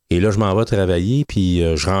 Et là, je m'en vais travailler, puis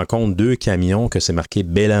je rencontre 2 camions que c'est marqué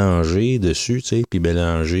Bélanger dessus, tu sais, puis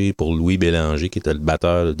Bélanger pour Louis Bélanger, qui était le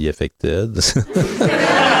batteur de The Affected.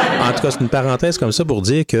 En tout cas, c'est une parenthèse comme ça pour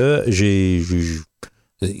dire que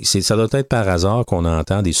ça doit être par hasard qu'on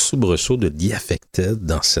entend des soubresauts de The Affected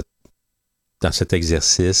dans cet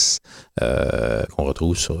exercice qu'on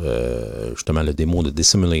retrouve sur justement le démo de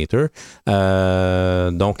Dissimulator.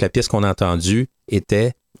 Donc, la pièce qu'on a entendue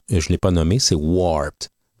était, je ne l'ai pas nommée, c'est Warped.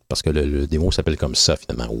 Parce que le démo s'appelle comme ça,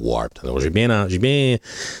 finalement, Warped. Alors, j'ai bien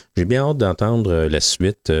hâte d'entendre la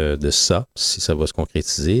suite de ça, si ça va se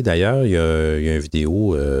concrétiser. D'ailleurs, il y a une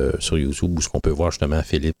vidéo sur YouTube où on peut voir justement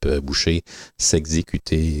Philippe Boucher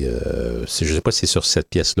s'exécuter. Je ne sais pas si c'est sur cette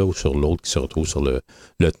pièce-là ou sur l'autre qui se retrouve sur le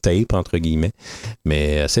tape, entre guillemets.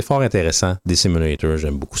 Mais c'est fort intéressant. Dissimulator,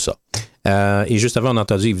 j'aime beaucoup ça. Et juste avant, on a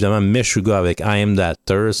entendu évidemment Meshuggah avec I Am That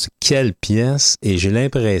Thirst. Quelle pièce! Et j'ai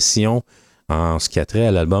l'impression, en ce qui a trait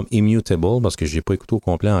à l'album Immutable, parce que je ne l'ai pas écouté au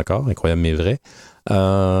complet encore, incroyable mais vrai.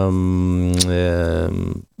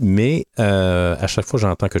 Mais à chaque fois que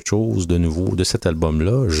j'entends quelque chose de nouveau de cet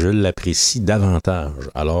album-là, je l'apprécie davantage.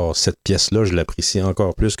 Alors, cette pièce-là, je l'apprécie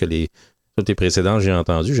encore plus que toutes les précédentes que j'ai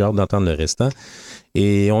entendues. J'ai hâte d'entendre le restant.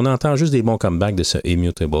 Et on entend juste des bons comebacks de ce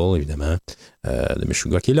Immutable, évidemment, de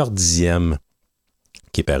Meshuggah, qui est leur 10e,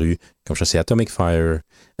 qui est paru, comme je sais, Atomic Fire.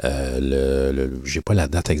 J'ai pas la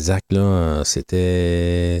date exacte, là.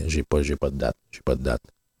 C'était... J'ai pas de date.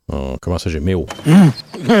 Comment ça, j'ai... Mais oh!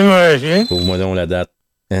 Trouve-moi donc la date.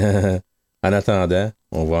 En attendant,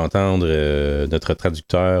 on va entendre notre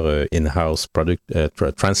traducteur in-house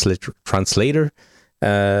translator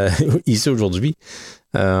ici aujourd'hui.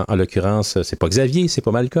 En l'occurrence, c'est pas Xavier, c'est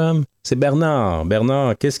pas Malcolm, c'est Bernard.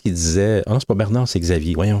 Bernard, qu'est-ce qu'il disait? Ah non, c'est pas Bernard, c'est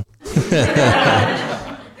Xavier, voyons.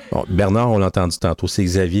 Bon, Bernard, on l'a entendu tantôt, c'est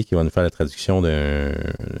Xavier qui va nous faire la traduction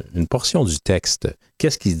d'une portion du texte.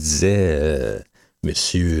 Qu'est-ce qu'il disait,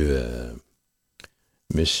 monsieur,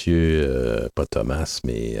 pas Thomas,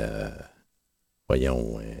 mais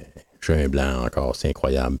voyons, j'ai un blanc encore, c'est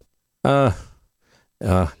incroyable. Ah,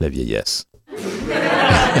 la vieillesse.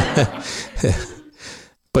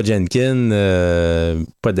 Pas Jenkins,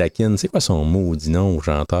 pas Dakin. C'est quoi son maudit nom au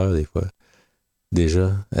chanteur, des fois?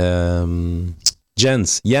 Déjà.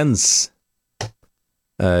 Jens.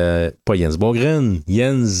 Pas Jens Bogren.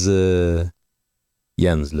 Jens,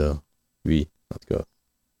 là. Oui, en tout cas.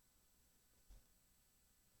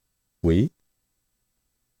 Oui.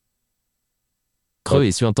 Creux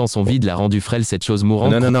et suintant son vide l'a rendu frêle cette chose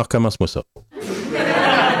mourante. Non, recommence-moi ça.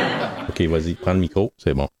 OK? OK, vas-y, prends le micro,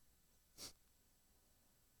 c'est bon.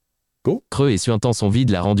 Go. Creux et suintant son vide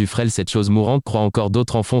l'a rendu frêle cette chose mourante, croit encore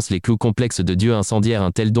d'autres enfoncent les clous complexes de Dieu incendiaire,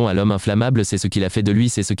 un tel don à l'homme inflammable, c'est ce qu'il a fait de lui,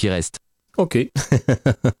 c'est ce qui reste. OK.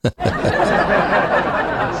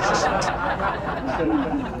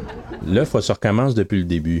 Là, ça recommence depuis le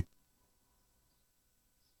début.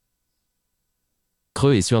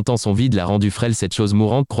 Creux et suintant son vide l'a rendu frêle cette chose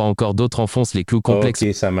mourante, croit encore d'autres enfoncent les clous complexes.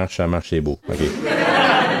 OK, ça marche, c'est beau. OK.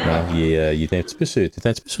 Non, il est un petit peu sur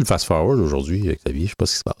le fast-forward aujourd'hui avec ta vie, je sais pas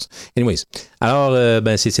ce qui se passe. Anyways, alors,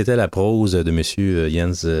 c'était la prose de M.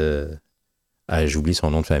 Jens... j'oublie son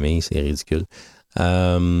nom de famille, c'est ridicule.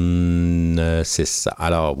 C'est ça.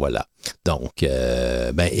 Alors, voilà. Donc,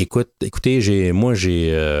 écoutez, j'ai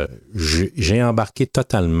embarqué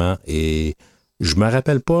totalement et je me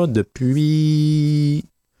rappelle pas depuis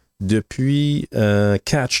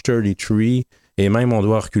Catch 33 et même on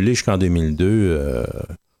doit reculer jusqu'en 2002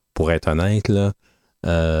 pour être honnête, là.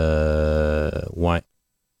 Ouais.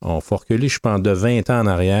 On faut reculer, je pense, de 20 ans en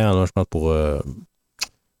arrière, là, je pense,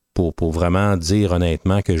 pour vraiment dire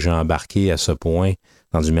honnêtement que j'ai embarqué à ce point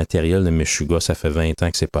dans du matériel de Meshuggah. Ça fait 20 ans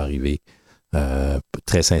que c'est pas arrivé.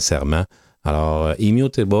 Très sincèrement. Alors,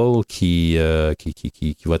 Immutable qui va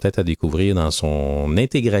être à découvrir dans son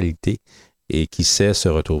intégralité et qui sait se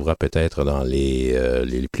retrouvera peut-être dans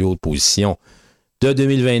les plus hautes positions de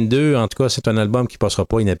 2022. En tout cas, c'est un album qui ne passera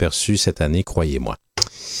pas inaperçu cette année, croyez-moi.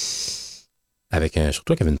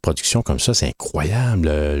 Surtout avec une production comme ça, c'est incroyable.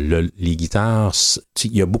 Les guitares,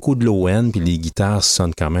 il y a beaucoup de low-end, puis les guitares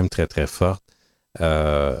sonnent quand même très, très fortes.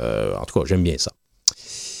 En tout cas, j'aime bien ça.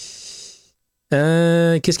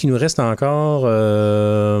 Qu'est-ce qu'il nous reste encore?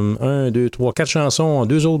 1, 2, 3, 4 chansons,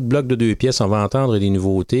 2 autres blocs de 2 pièces. On va entendre des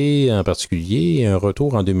nouveautés en particulier. Un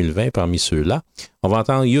retour en 2020 parmi ceux-là. On va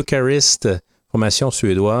entendre Eucharist, formation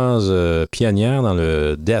suédoise pionnière dans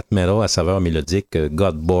le death metal à saveur mélodique,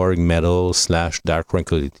 Godborg metal / Dark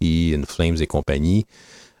Tranquility, In Flames et compagnie.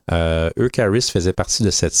 Eucharist faisait partie de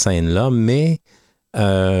cette scène-là, mais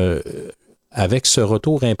avec ce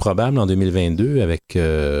retour improbable en 2022, avec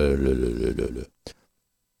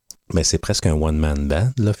mais c'est presque un one-man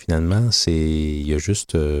band, là, finalement. Il y a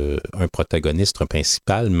juste un protagoniste, un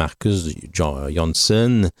principal, Marcus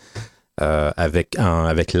Jonsson, avec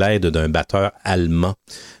l'aide d'un batteur allemand,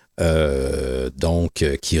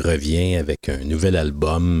 qui revient avec un nouvel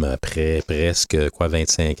album après presque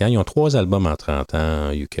 25 ans. Ils ont 3 albums en 30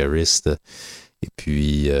 ans, Eucharist. Et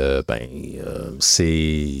puis,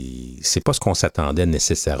 c'est pas ce qu'on s'attendait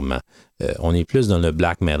nécessairement. On est plus dans le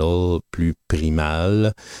black metal, plus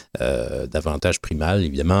primal, davantage primal,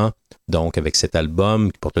 évidemment. Donc, avec cet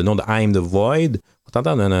album qui porte le nom de I'm the Void, on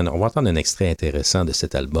va entendre un extrait intéressant de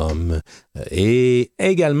cet album. Et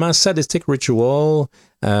également Sadistic Ritual,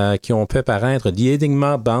 qui ont fait paraître The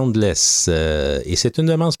Enigma Boundless. Et c'est une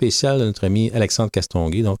demande spéciale de notre ami Alexandre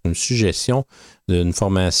Castonguay, donc une suggestion d'une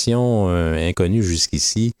formation inconnue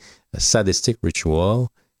jusqu'ici, Sadistic Ritual,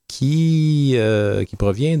 qui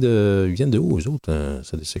provient de... Ils viennent de où, eux autres,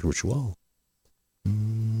 Sadistic Ritual?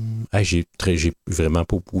 J'ai vraiment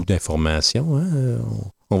pas beaucoup d'informations. Hein?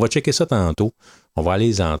 On va checker ça tantôt. On va aller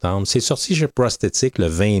les entendre. C'est sorti chez Prosthetic le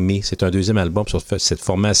 20 mai. C'est un deuxième album sur cette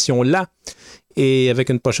formation-là. Et avec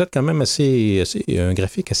une pochette quand même un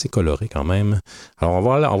graphique assez coloré quand même. Alors on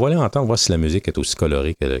va aller entendre, voir si la musique est aussi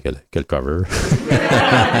colorée que le cover.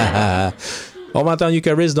 On va entendre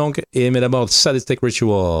Eucharist donc, et mais d'abord Sadistic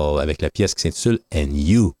Ritual avec la pièce qui s'intitule And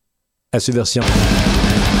You. À Subversion.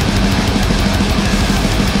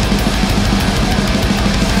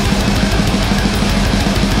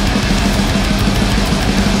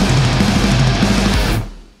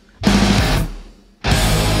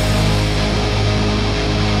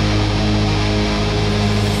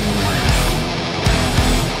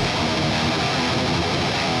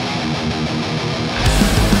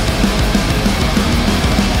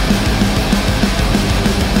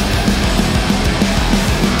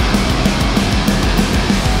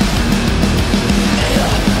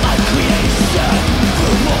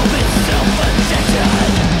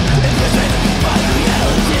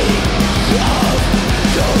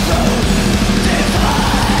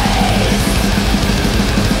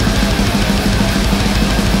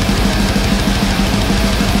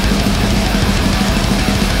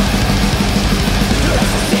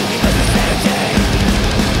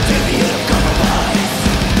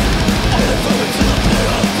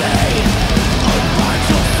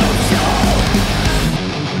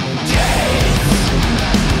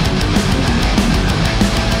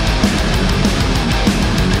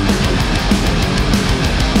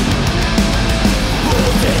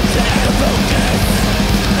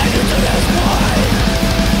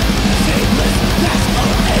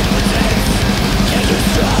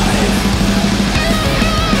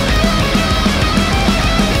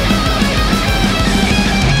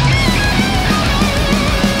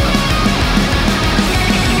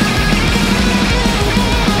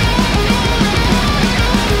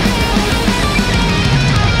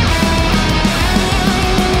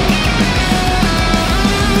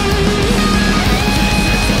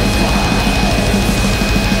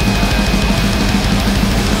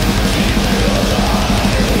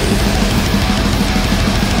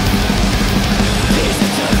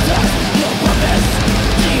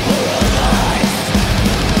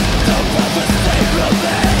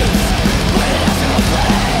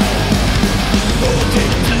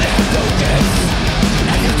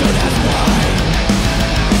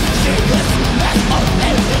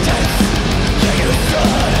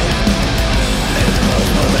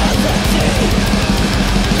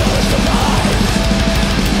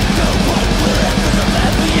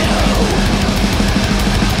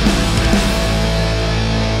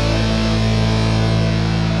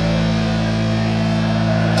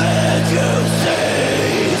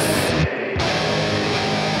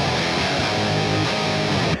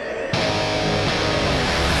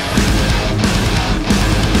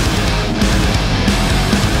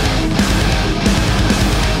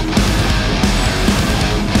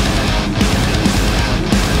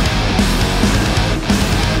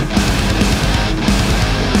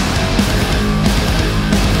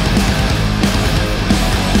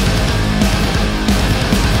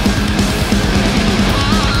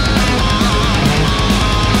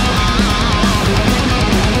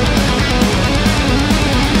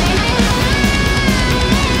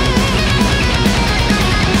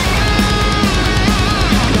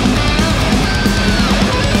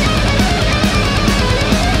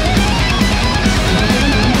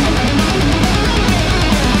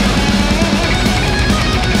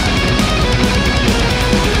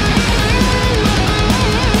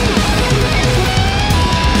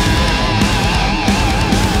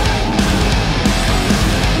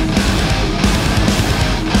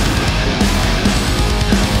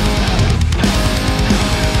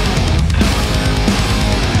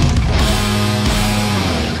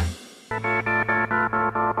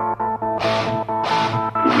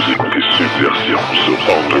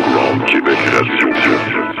 sur Underground Québec Radio.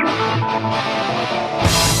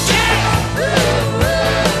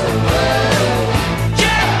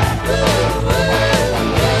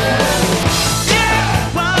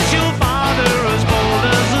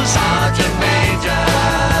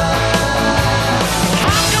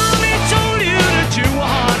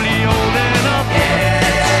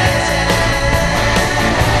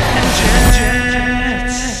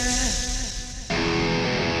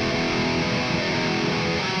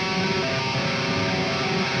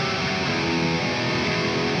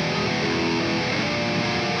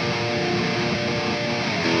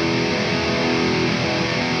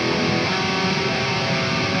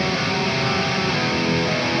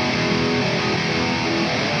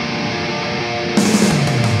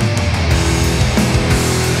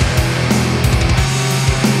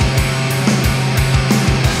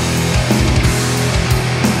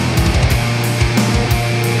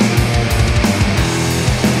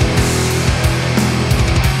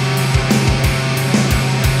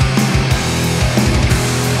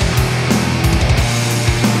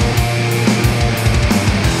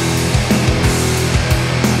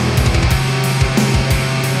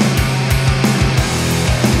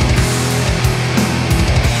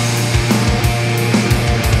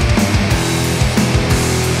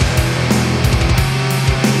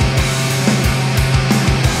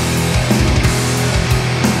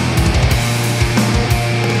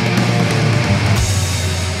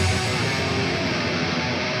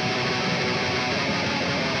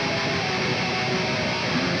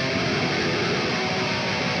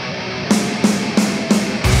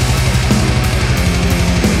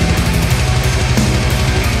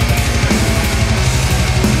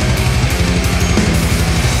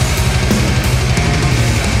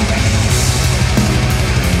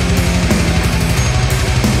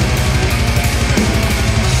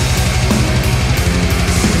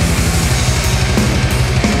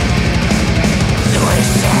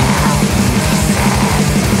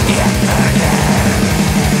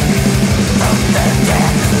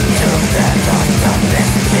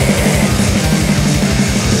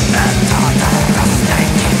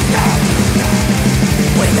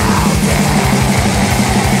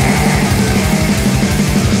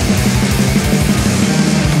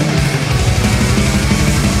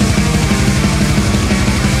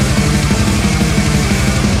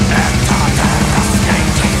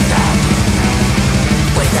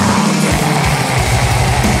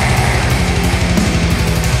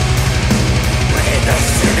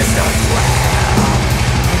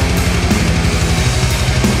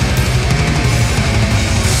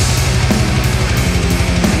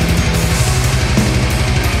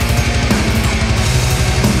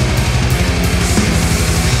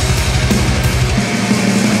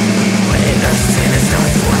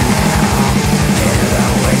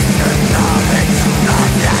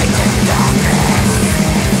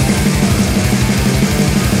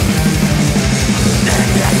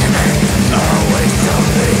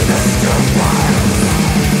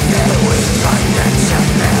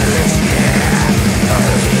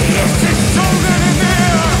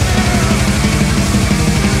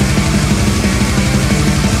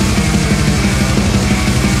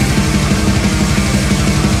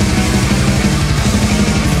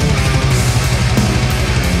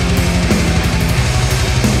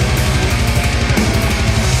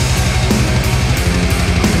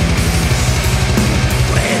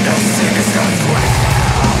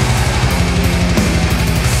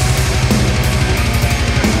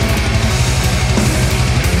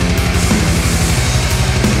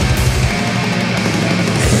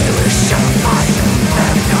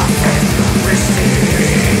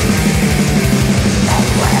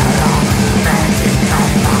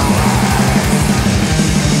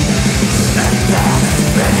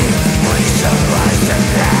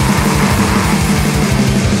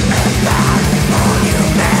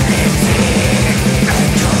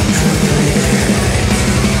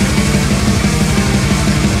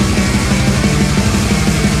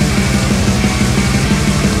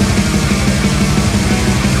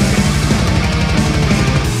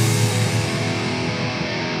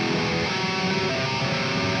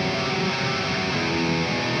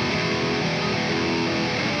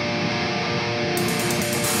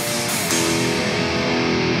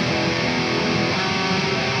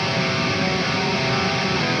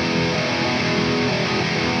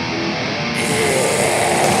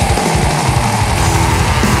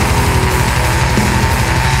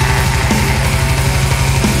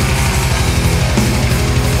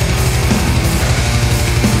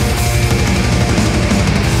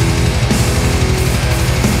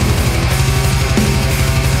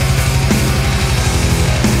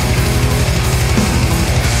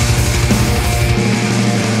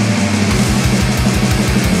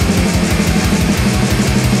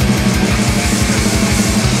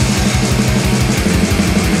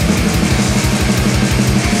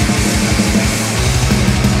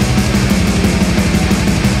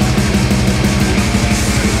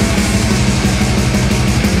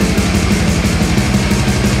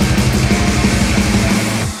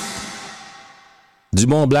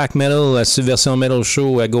 bon black metal, la Subversion Metal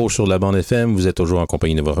Show à gauche sur la bande FM. Vous êtes toujours en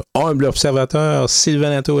compagnie de votre humble observateur, Sylvain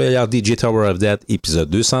Nato et DJ Tower of Death, épisode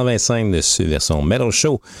 225 de Subversion Metal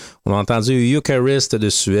Show. On a entendu Eucharist de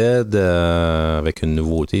Suède avec une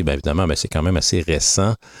nouveauté, bien évidemment, c'est quand même assez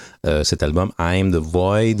récent. Cet album I'm the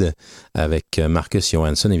Void avec Marcus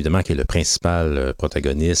Johansson, évidemment, qui est le principal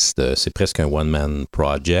protagoniste. C'est presque un one-man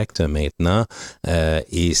project maintenant.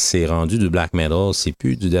 Et c'est rendu du black metal, c'est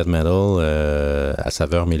plus du death metal à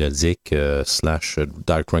saveur mélodique slash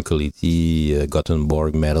dark tranquility,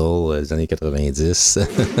 Gothenburg metal des années 90.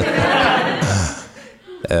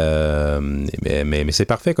 Mais c'est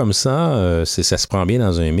parfait comme ça. Ça se prend bien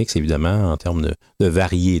dans un mix, évidemment, en termes de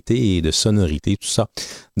variété et de sonorité, tout ça.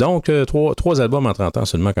 Donc, trois albums en 30 ans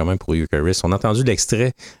seulement quand même pour Eucharist. On a entendu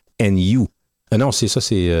l'extrait And You. Non, c'est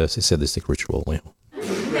Sadistic Ritual, oui.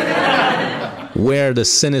 Where the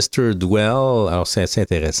Sinister Dwell. Alors, c'est assez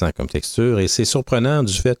intéressant comme texture et c'est surprenant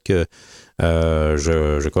du fait que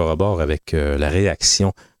je corrobore avec la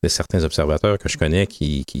réaction de certains observateurs que je connais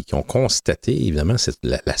qui ont constaté, évidemment,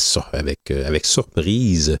 avec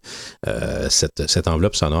surprise, cette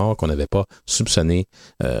enveloppe sonore qu'on n'avait pas soupçonnée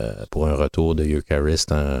pour un retour de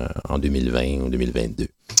Eucharist en 2020 ou 2022.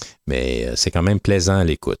 Mais c'est quand même plaisant à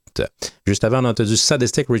l'écoute. Juste avant, on a entendu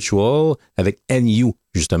Sadistic Ritual avec NU,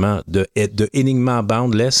 justement, de Enigma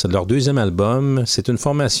Boundless, leur deuxième album. C'est une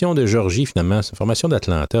formation de Géorgie, finalement. C'est une formation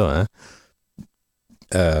d'Atlanta,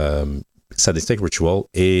 Sadistic Ritual.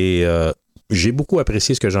 Et j'ai beaucoup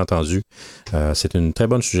apprécié ce que j'ai entendu. C'est une très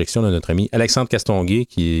bonne suggestion de notre ami Alexandre Castonguay,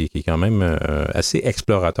 qui est quand même assez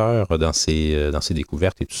explorateur dans ses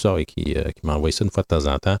découvertes et tout ça, et qui m'a envoyé ça une fois de temps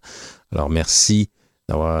en temps. Alors, merci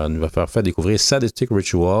d'avoir nous fait découvrir Sadistic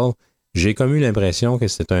Ritual. J'ai comme eu l'impression que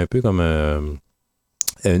c'était un peu comme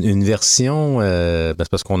une version,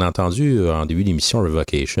 parce qu'on a entendu en début d'émission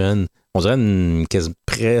Revocation, on dirait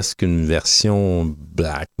presque une version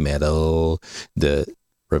black metal de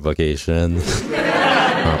Revocation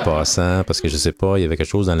en passant, parce que je sais pas, il y avait quelque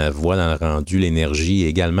chose dans la voix, dans le rendu, l'énergie,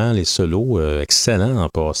 également les solos excellents en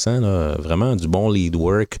passant, là, vraiment du bon lead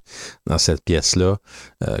work dans cette pièce-là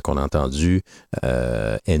qu'on a entendu,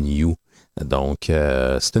 NU. Donc,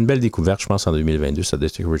 c'est une belle découverte, je pense, en 2022,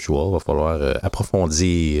 Sadistic Ritual. Il va falloir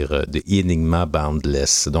approfondir de Enigma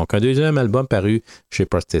Boundless. Donc, un deuxième album paru chez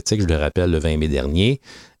Prosthetic, je le rappelle, le 20 mai dernier,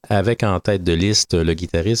 avec en tête de liste le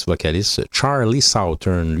guitariste, vocaliste Charlie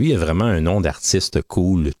Southern. Lui, il a vraiment un nom d'artiste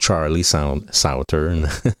cool, Charlie Southern.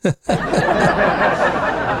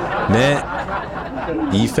 Mais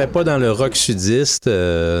il fait pas dans le rock sudiste,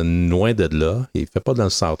 loin de là. Il fait pas dans le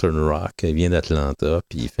Southern Rock. Il vient d'Atlanta,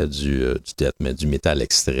 puis il fait du death, mais du métal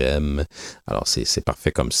extrême. Alors, c'est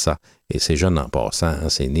parfait comme ça. Et c'est jeune en passant. Hein,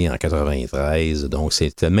 c'est né en 93, donc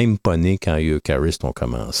c'était même pas né quand Eucharist ont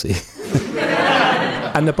commencé.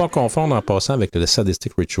 À ne pas confondre en passant avec le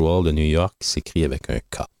Sadistic Ritual de New York, qui s'écrit avec un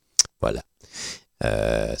K. Voilà.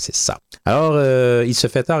 C'est ça. Alors, il se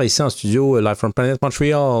fait tard ici en studio, Live from Planet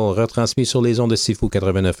Montreal, retransmis sur les ondes de Sifu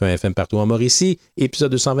 89.1 FM partout en Mauricie.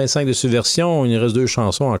 Épisode 225 de Subversion. Il reste 2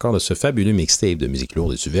 chansons encore de ce fabuleux mixtape de musique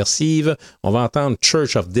lourde et subversive. On va entendre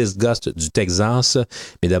Church of Disgust du Texas,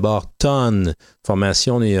 mais d'abord Temps,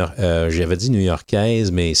 formation j'avais dit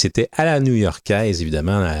new-yorkaise, mais c'était à la new-yorkaise,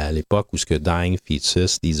 évidemment, à l'époque où ce que Dying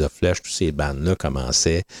Fetus, Deeds of Flesh, tous ces bandes-là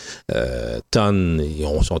commençaient. Temps, ils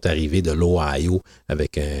sont arrivés de l'Ohio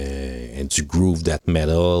avec du groove death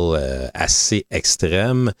metal assez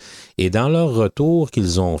extrême. Et dans leur retour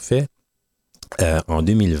qu'ils ont fait en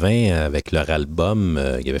 2020 avec leur album,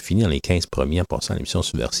 il avait fini dans les 15 premiers en passant à l'émission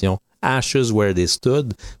Subversion, Ashes Where They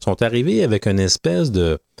Stood, sont arrivés avec une espèce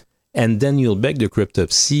de And Then You'll Beg de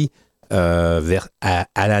Cryptopsy à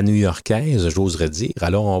la new-yorkaise, j'oserais dire.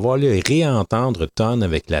 Alors, on va aller réentendre Ton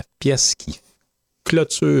avec la pièce qui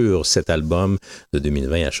clôture cet album de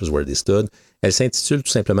 2020, Ashes Where They Stood. Elle s'intitule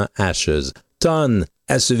tout simplement Ashes. Ton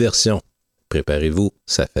à Subversion. Préparez-vous,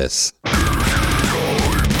 ça fesse.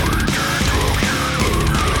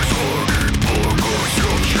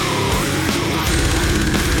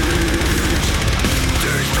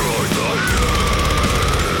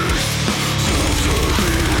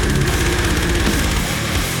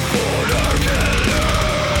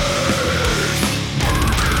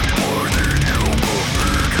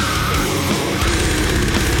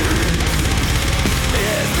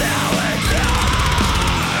 Is now and time.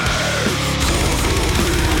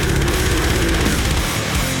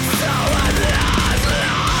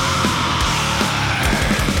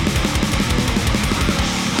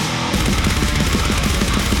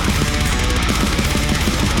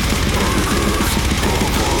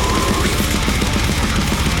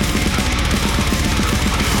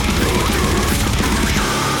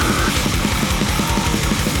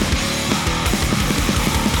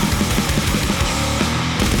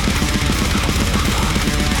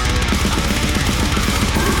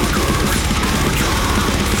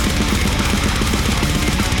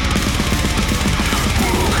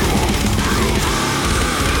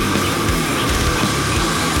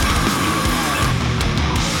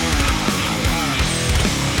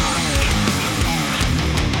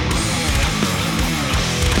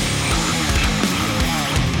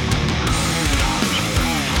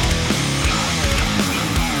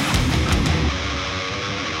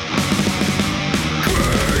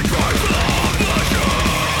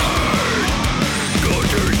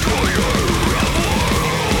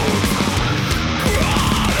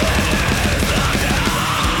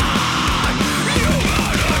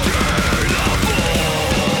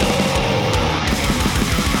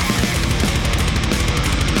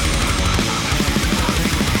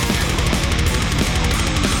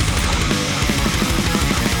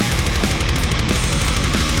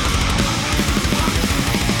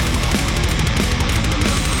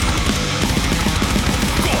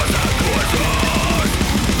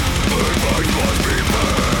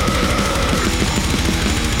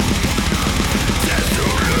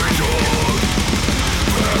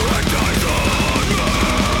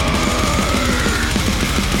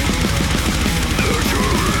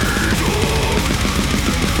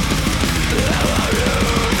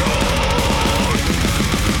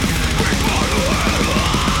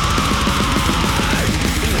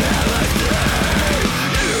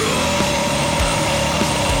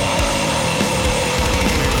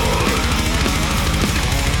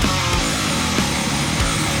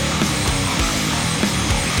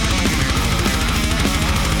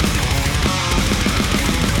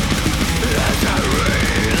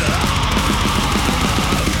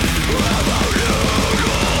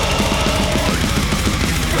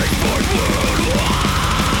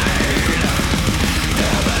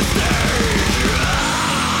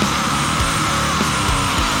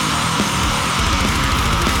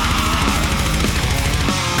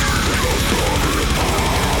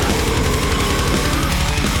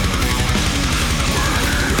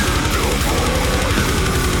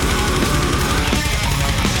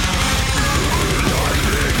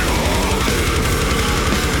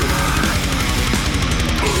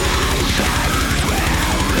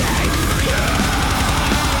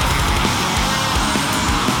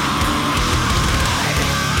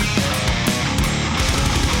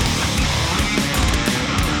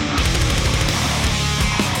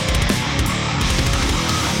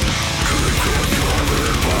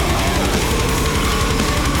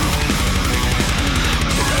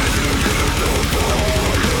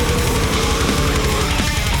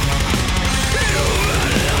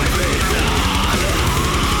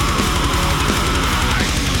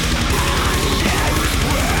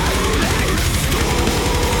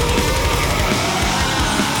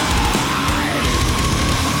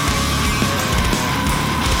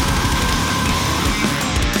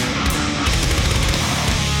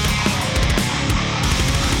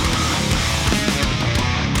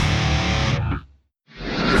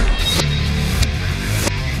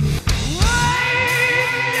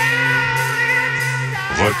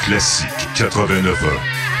 classique 89 ans.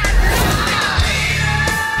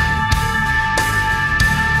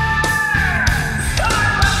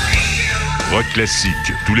 Rock classique,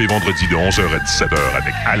 tous les vendredis de 11h à 17h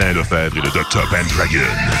avec Alain Lefebvre et le Dr. Pendragon.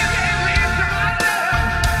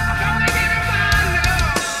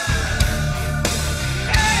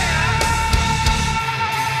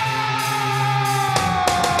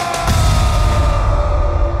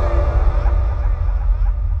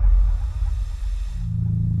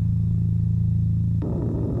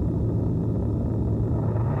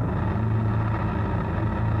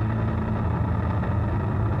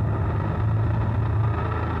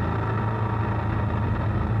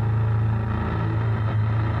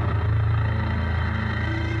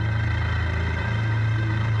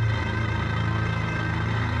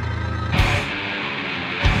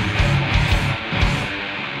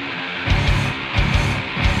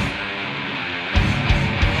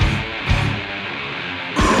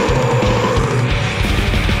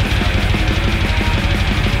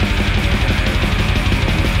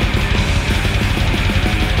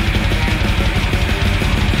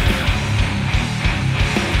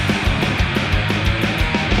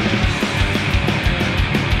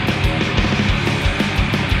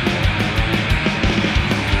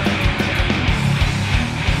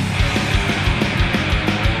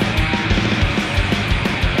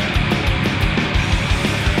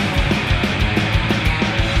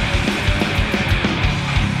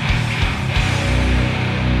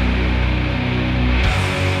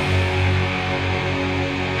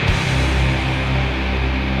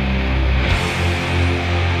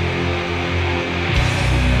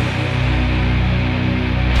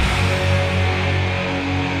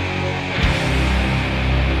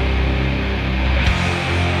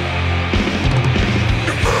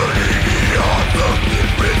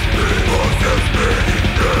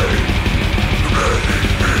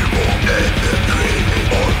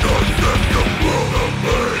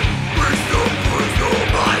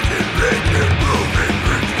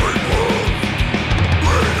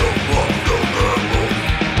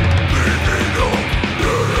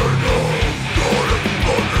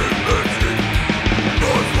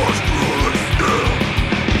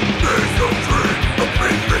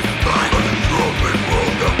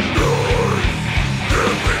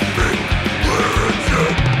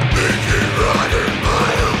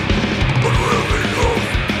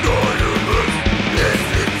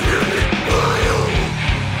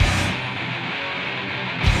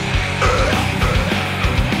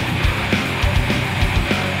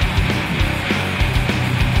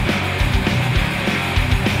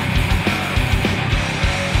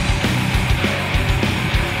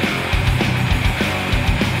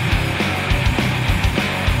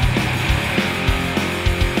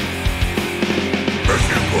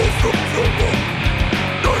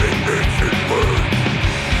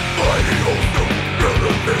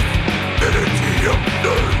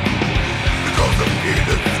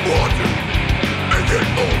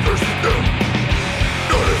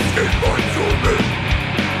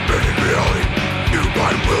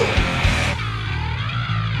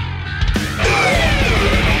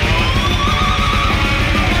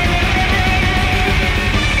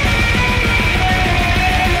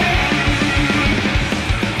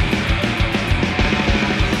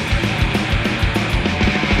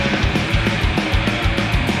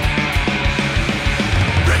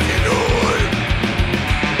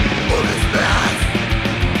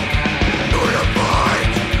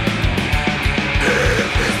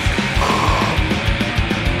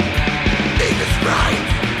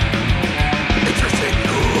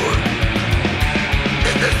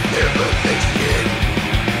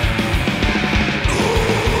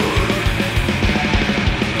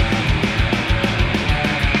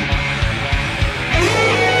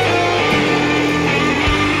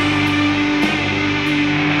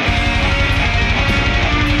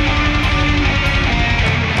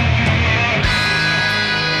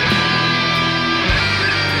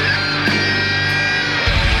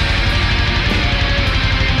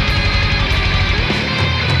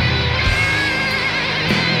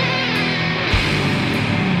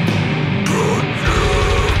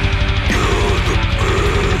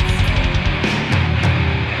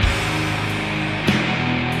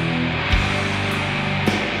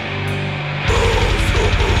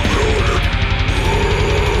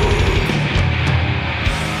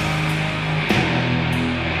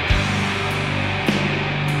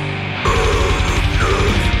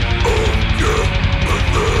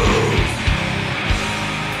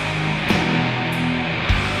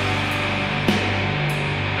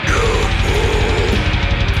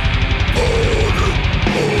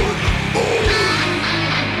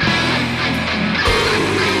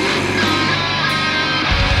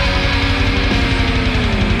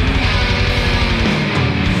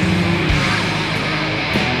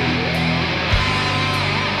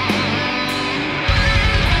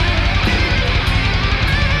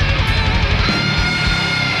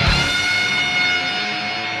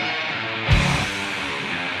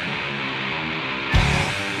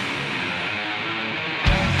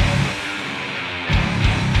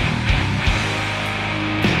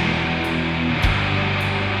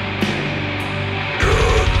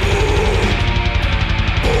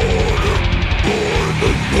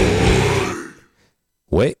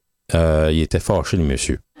 Il était fâché, le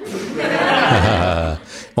monsieur.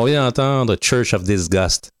 On vient d'entendre Church of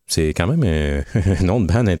Disgust. C'est quand même un nom de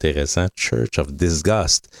band intéressant. Church of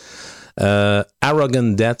Disgust. Arogant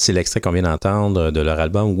Death, c'est l'extrait qu'on vient d'entendre de leur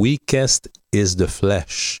album Weakest is the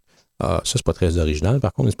Flesh. Ça, c'est pas très original,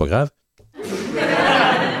 par contre, mais c'est pas grave.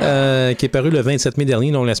 Qui est paru le 27 mai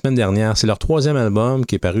dernier, donc la semaine dernière. C'est leur 3e album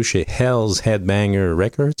qui est paru chez Hell's Headbanger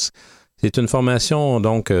Records. C'est une formation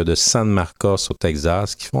donc de San Marcos au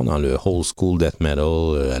Texas qui font dans le old school death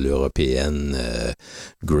metal à l'européenne,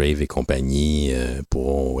 Grave et compagnie,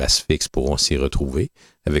 Asphyx pourront s'y retrouver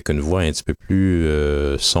avec une voix un petit peu plus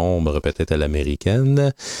sombre peut-être à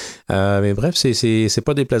l'américaine. Mais bref, c'est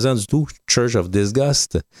pas déplaisant du tout. Church of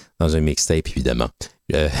Disgust dans un mixtape évidemment.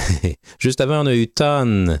 Juste avant, on a eu Temps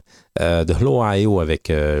de l'Ohio avec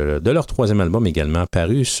de leur 3e album également,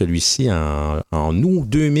 paru celui-ci en août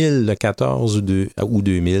 2014 ou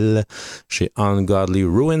 2000 chez Ungodly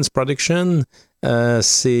Ruins Production.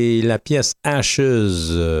 C'est la pièce Ashes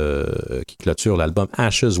qui clôture l'album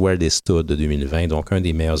Ashes Where They Stood de 2020, donc un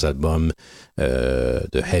des meilleurs albums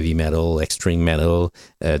de heavy metal, extreme metal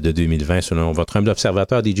de 2020 selon votre humble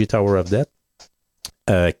observateur DJ Tower of Death.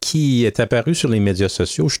 Qui est apparu sur les médias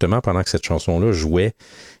sociaux justement pendant que cette chanson-là jouait.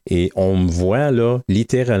 Et on me voit là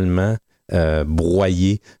littéralement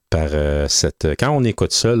broyé par cette... Quand on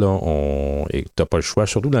écoute ça, là, t'as pas le choix,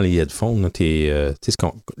 surtout dans les headphones, tu sais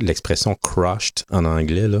l'expression « crushed » en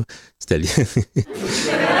anglais, là, c'était...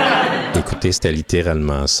 Écoutez, c'était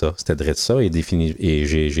littéralement ça. C'était direct ça. Et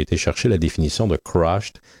j'ai été chercher la définition de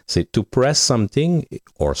crushed. C'est to press something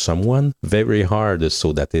or someone very hard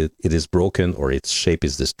so that it is broken or its shape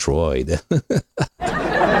is destroyed.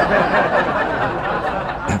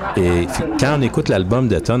 Et quand on écoute l'album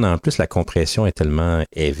de Temps, en plus, la compression est tellement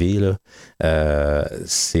heavy, là.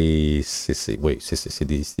 C'était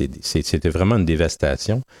vraiment une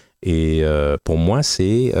dévastation. Et pour moi,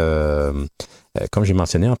 c'est... comme j'ai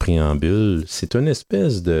mentionné en préambule, c'est une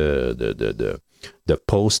espèce de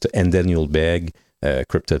post-And Then You'll Beg,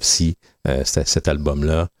 Cryptopsy, cet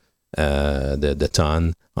album-là de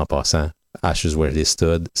Temps, en passant, Ashes Where They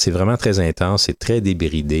Stood. C'est vraiment très intense, c'est très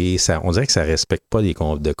débridé. On dirait que ça ne respecte pas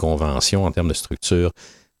de conventions en termes de structure.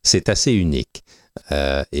 C'est assez unique.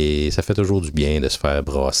 Et ça fait toujours du bien de se faire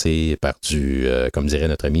brasser par du, comme dirait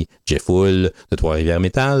notre ami Jeff Hull de Trois-Rivières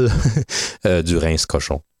Métal, du rince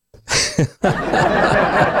cochon. Je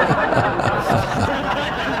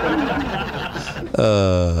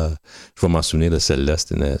vais m'en souvenir de celle-là.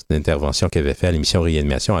 C'était une intervention qu'il avait fait à l'émission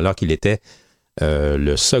Réanimation alors qu'il était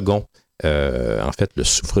le second, en fait le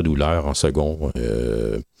souffre-douleur en second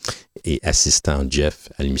et assistant Jeff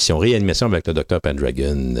à l'émission Réanimation avec le Dr.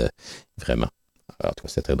 Pendragon. Vraiment. En tout cas,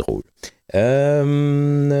 c'était très drôle.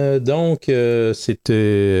 Donc, c'est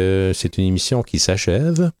une émission qui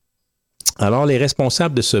s'achève. Alors, les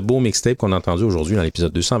responsables de ce beau mixtape qu'on a entendu aujourd'hui dans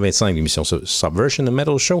l'épisode 225 de l'émission Subversion, a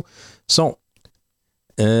Metal Show, sont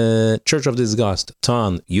Church of Disgust,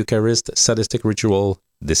 Temps, Eucharist, Sadistic Ritual,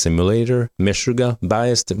 Dissimulator, Meshuggah,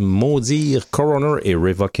 Baest, Maudiir, Coroner et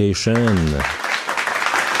Revocation.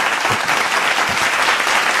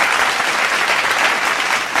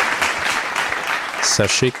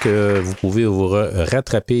 Sachez que vous pouvez vous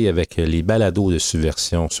rattraper avec les balados de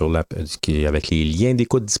Subversion avec les liens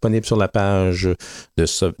d'écoute disponibles sur la page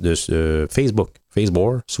de Facebook,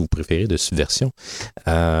 si vous préférez, de Subversion,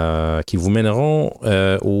 qui vous mèneront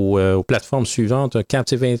aux plateformes suivantes,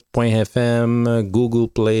 Captivate.fm, Google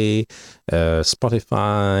Play,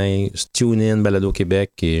 Spotify, TuneIn, Balado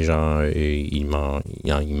Québec, et genre, il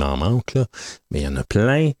m'en manque, là, mais il y en a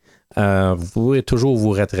plein. Vous pouvez toujours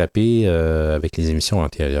vous rattraper avec les émissions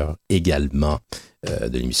antérieures également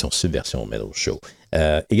de l'émission Subversion Metal Show.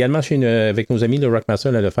 Également avec nos amis de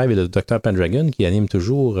Rockmaster, la Lefebvre et le Dr. Pendragon qui animent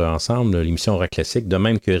toujours ensemble l'émission Rock Classique, de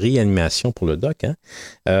même que Réanimation pour le Doc. Hein.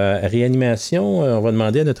 Réanimation, on va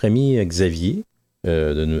demander à notre ami Xavier,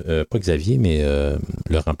 pas Xavier, mais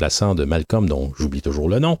le remplaçant de Malcolm, dont j'oublie toujours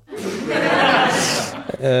le nom.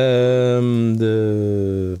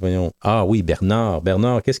 Voyons. Ah oui, Bernard.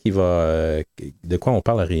 Bernard, qu'est-ce qui va... de quoi on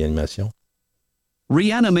parle à Réanimation?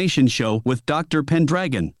 Reanimation Show with Dr.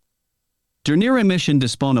 Pendragon. Dernière émission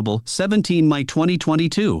disponible 17 mai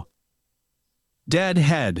 2022.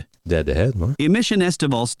 Deadhead. Deadhead, ouais. Émission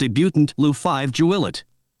estivals débutant le 5 juillet.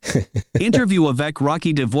 Interview avec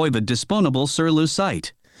Rocky de Voivod disponible sur le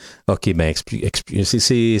site. OK, bien,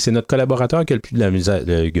 c'est notre collaborateur qui a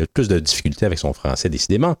le plus de difficultés avec son français,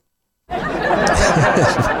 décidément.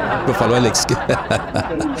 va falloir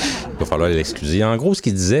l'excuser. En gros, ce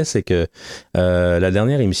qu'il disait, c'est que la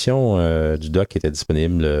dernière émission du doc était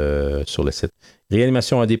disponible sur le site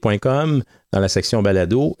réanimationad.com dans la section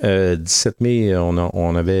balado. 17 mai,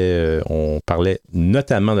 on parlait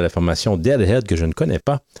notamment de la formation Deadhead que je ne connais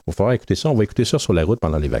pas. Il va falloir écouter ça. On va écouter ça sur la route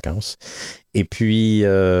pendant les vacances. Et puis,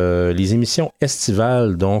 les émissions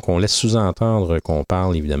estivales, donc, on laisse sous-entendre qu'on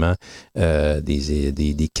parle évidemment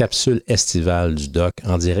des capsules estivales du doc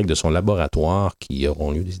en direct de son laboratoire qui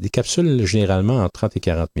auront lieu. Des capsules généralement en 30 et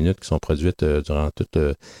 40 minutes qui sont produites durant toute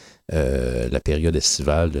la période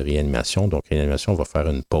estivale de réanimation. Donc, réanimation va faire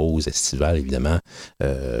une pause estivale, évidemment,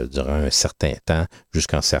 durant un certain temps,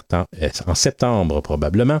 jusqu'en septembre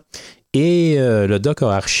probablement. Et le doc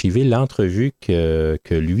a archivé l'entrevue que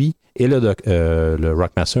lui et le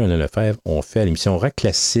Rockmaster Alain Lefebvre ont fait à l'émission Rock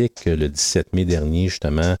Classique le 17 mai dernier,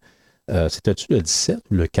 justement. C'était-tu le 17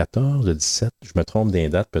 ou le 14, le 17? Je me trompe des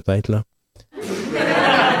dates, peut-être, là.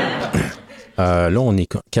 Là, on est...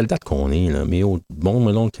 Quelle date qu'on est, là? Mais au bon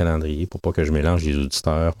melon de calendrier, pour pas que je mélange les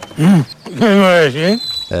auditeurs. OK,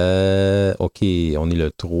 on est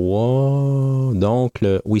le 3. Donc,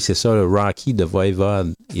 oui, c'est ça, le Rocky de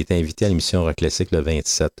Voivod est invité à l'émission Rock Classique le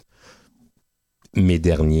 27 mai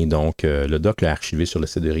dernier. Donc, le doc l'a archivé sur le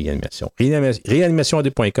site de Réanimation.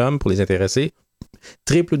 Réanimationad.com pour les intéressés.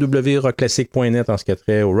 www.rockclassique.net en ce qui a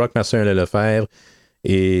trait au Rockmaster Alain Lefebvre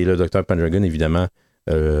et le Dr. Pendragon, évidemment,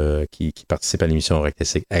 qui participe à l'émission Rock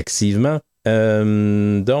Classique activement.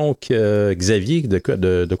 Donc, Xavier,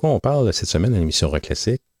 de quoi on parle cette semaine à l'émission Rock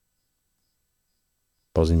Classique?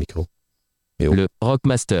 Posez le micro. Le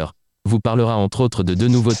Rockmaster vous parlera entre autres de deux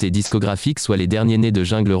nouveautés discographiques, soit les derniers nés de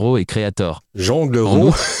Jungle Raw et Creator. Jungle Raw. En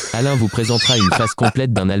outre, Alain vous présentera une phase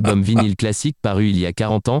complète d'un album vinyle classique paru il y a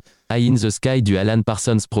 40 ans, Eye in the Sky du Alan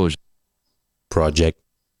Parsons Project.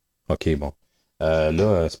 OK, bon.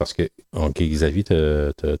 Là, c'est parce que, OK, Xavier,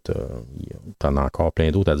 t'en as encore plein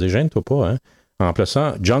d'autres à dire. Gêne-toi pas, hein. En plus,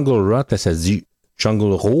 Jungle Rot, là, ça se dit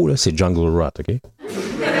Jungle Raw, là, c'est Jungle Rot, OK?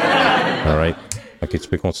 All right. OK, tu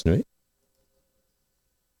peux continuer.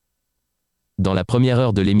 Dans la première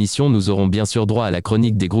heure de l'émission, nous aurons bien sûr droit à la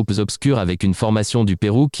chronique des groupes obscurs avec une formation du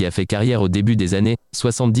Pérou qui a fait carrière au début des années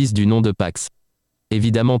 70 du nom de Pax.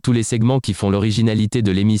 Évidemment, tous les segments qui font l'originalité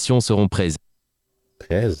de l'émission seront présents.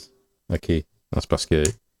 13? OK. Non, c'est parce qu'il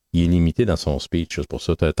est limité dans son speech. C'est pour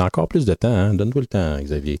ça. T'as encore plus de temps, hein? Donne-toi le temps,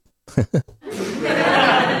 Xavier.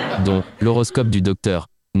 Dont l'horoscope du docteur,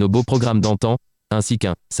 nos beaux programmes d'antan, ainsi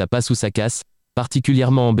qu'un « ça passe ou ça casse »,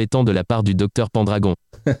 particulièrement embêtant de la part du docteur Pendragon.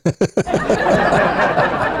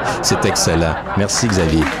 C'est excellent. Merci,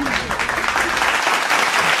 Xavier.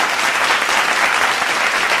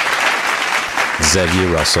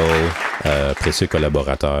 Xavier Russell, précieux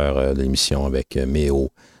collaborateur de l'émission avec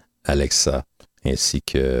Méo, Alexa, ainsi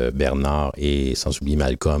que Bernard et sans oublier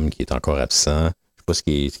Malcolm qui est encore absent. Je ne sais pas ce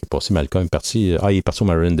qui est passé. Malcolm est parti. Il est parti au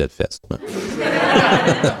Marin Dead Fest.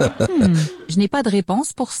 Je n'ai pas de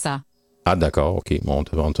réponse pour ça. Ah, d'accord, OK. Bon,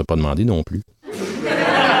 on ne t'a pas demandé non plus.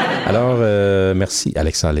 Alors, merci,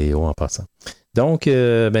 Alexa Léo, en passant. Donc,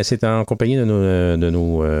 c'est en compagnie de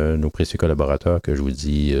nos précieux collaborateurs que je vous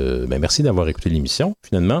dis merci d'avoir écouté l'émission,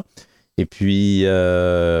 finalement. Et puis,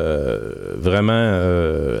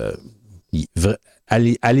 vraiment,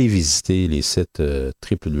 allez visiter les sites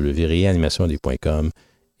www.reanimationad.com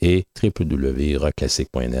et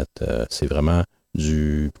www.rockclassique.net. C'est vraiment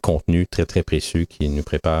du contenu très, très précieux qui nous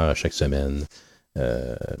prépare chaque semaine,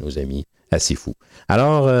 nos amis. Assez fou.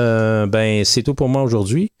 Alors, c'est tout pour moi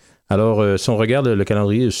aujourd'hui. Alors, si on regarde le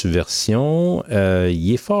calendrier de Subversion,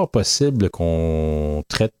 il est fort possible qu'on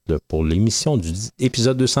traite pour l'émission du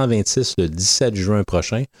épisode 226 le 17 juin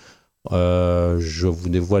prochain. Je ne vous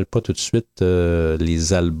dévoile pas tout de suite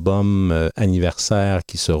les albums anniversaires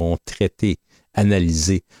qui seront traités,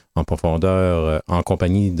 analysés en profondeur en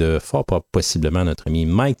compagnie de fort possiblement notre ami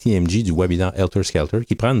Mike TMG du webinaire Helter Skelter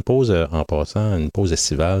qui prend une pause en passant, une pause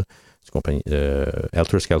estivale.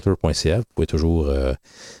 helterskelter.ca. Vous pouvez toujours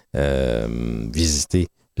visiter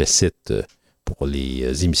le site pour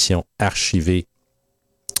les émissions archivées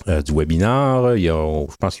du webinaire.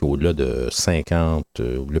 Je pense qu'il y a au-delà de 50,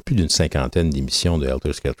 plus d'une cinquantaine d'émissions de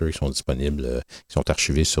Helter Skelter qui sont disponibles, qui sont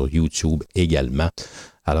archivées sur YouTube également.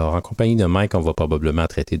 Alors, en compagnie de Mike, on va probablement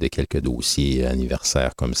traiter de quelques dossiers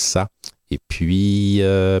anniversaires comme ça. Et puis,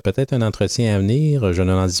 peut-être un entretien à venir, je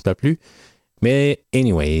n'en dis pas plus. Mais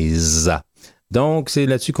anyways, donc c'est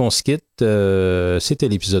là-dessus qu'on se quitte. C'était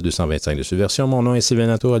l'épisode 225 de Subversion. Mon nom est Sylvain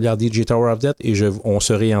Nato, alias DJ Tower of Death, et on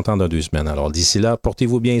se réentend dans 2 semaines. Alors d'ici là,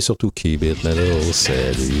 portez-vous bien et surtout keep it metal.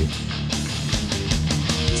 Salut!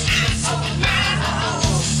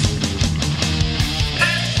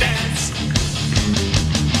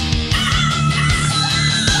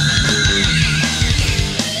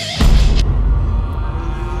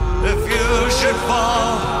 should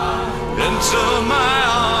fall into my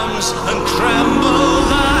arms and tremble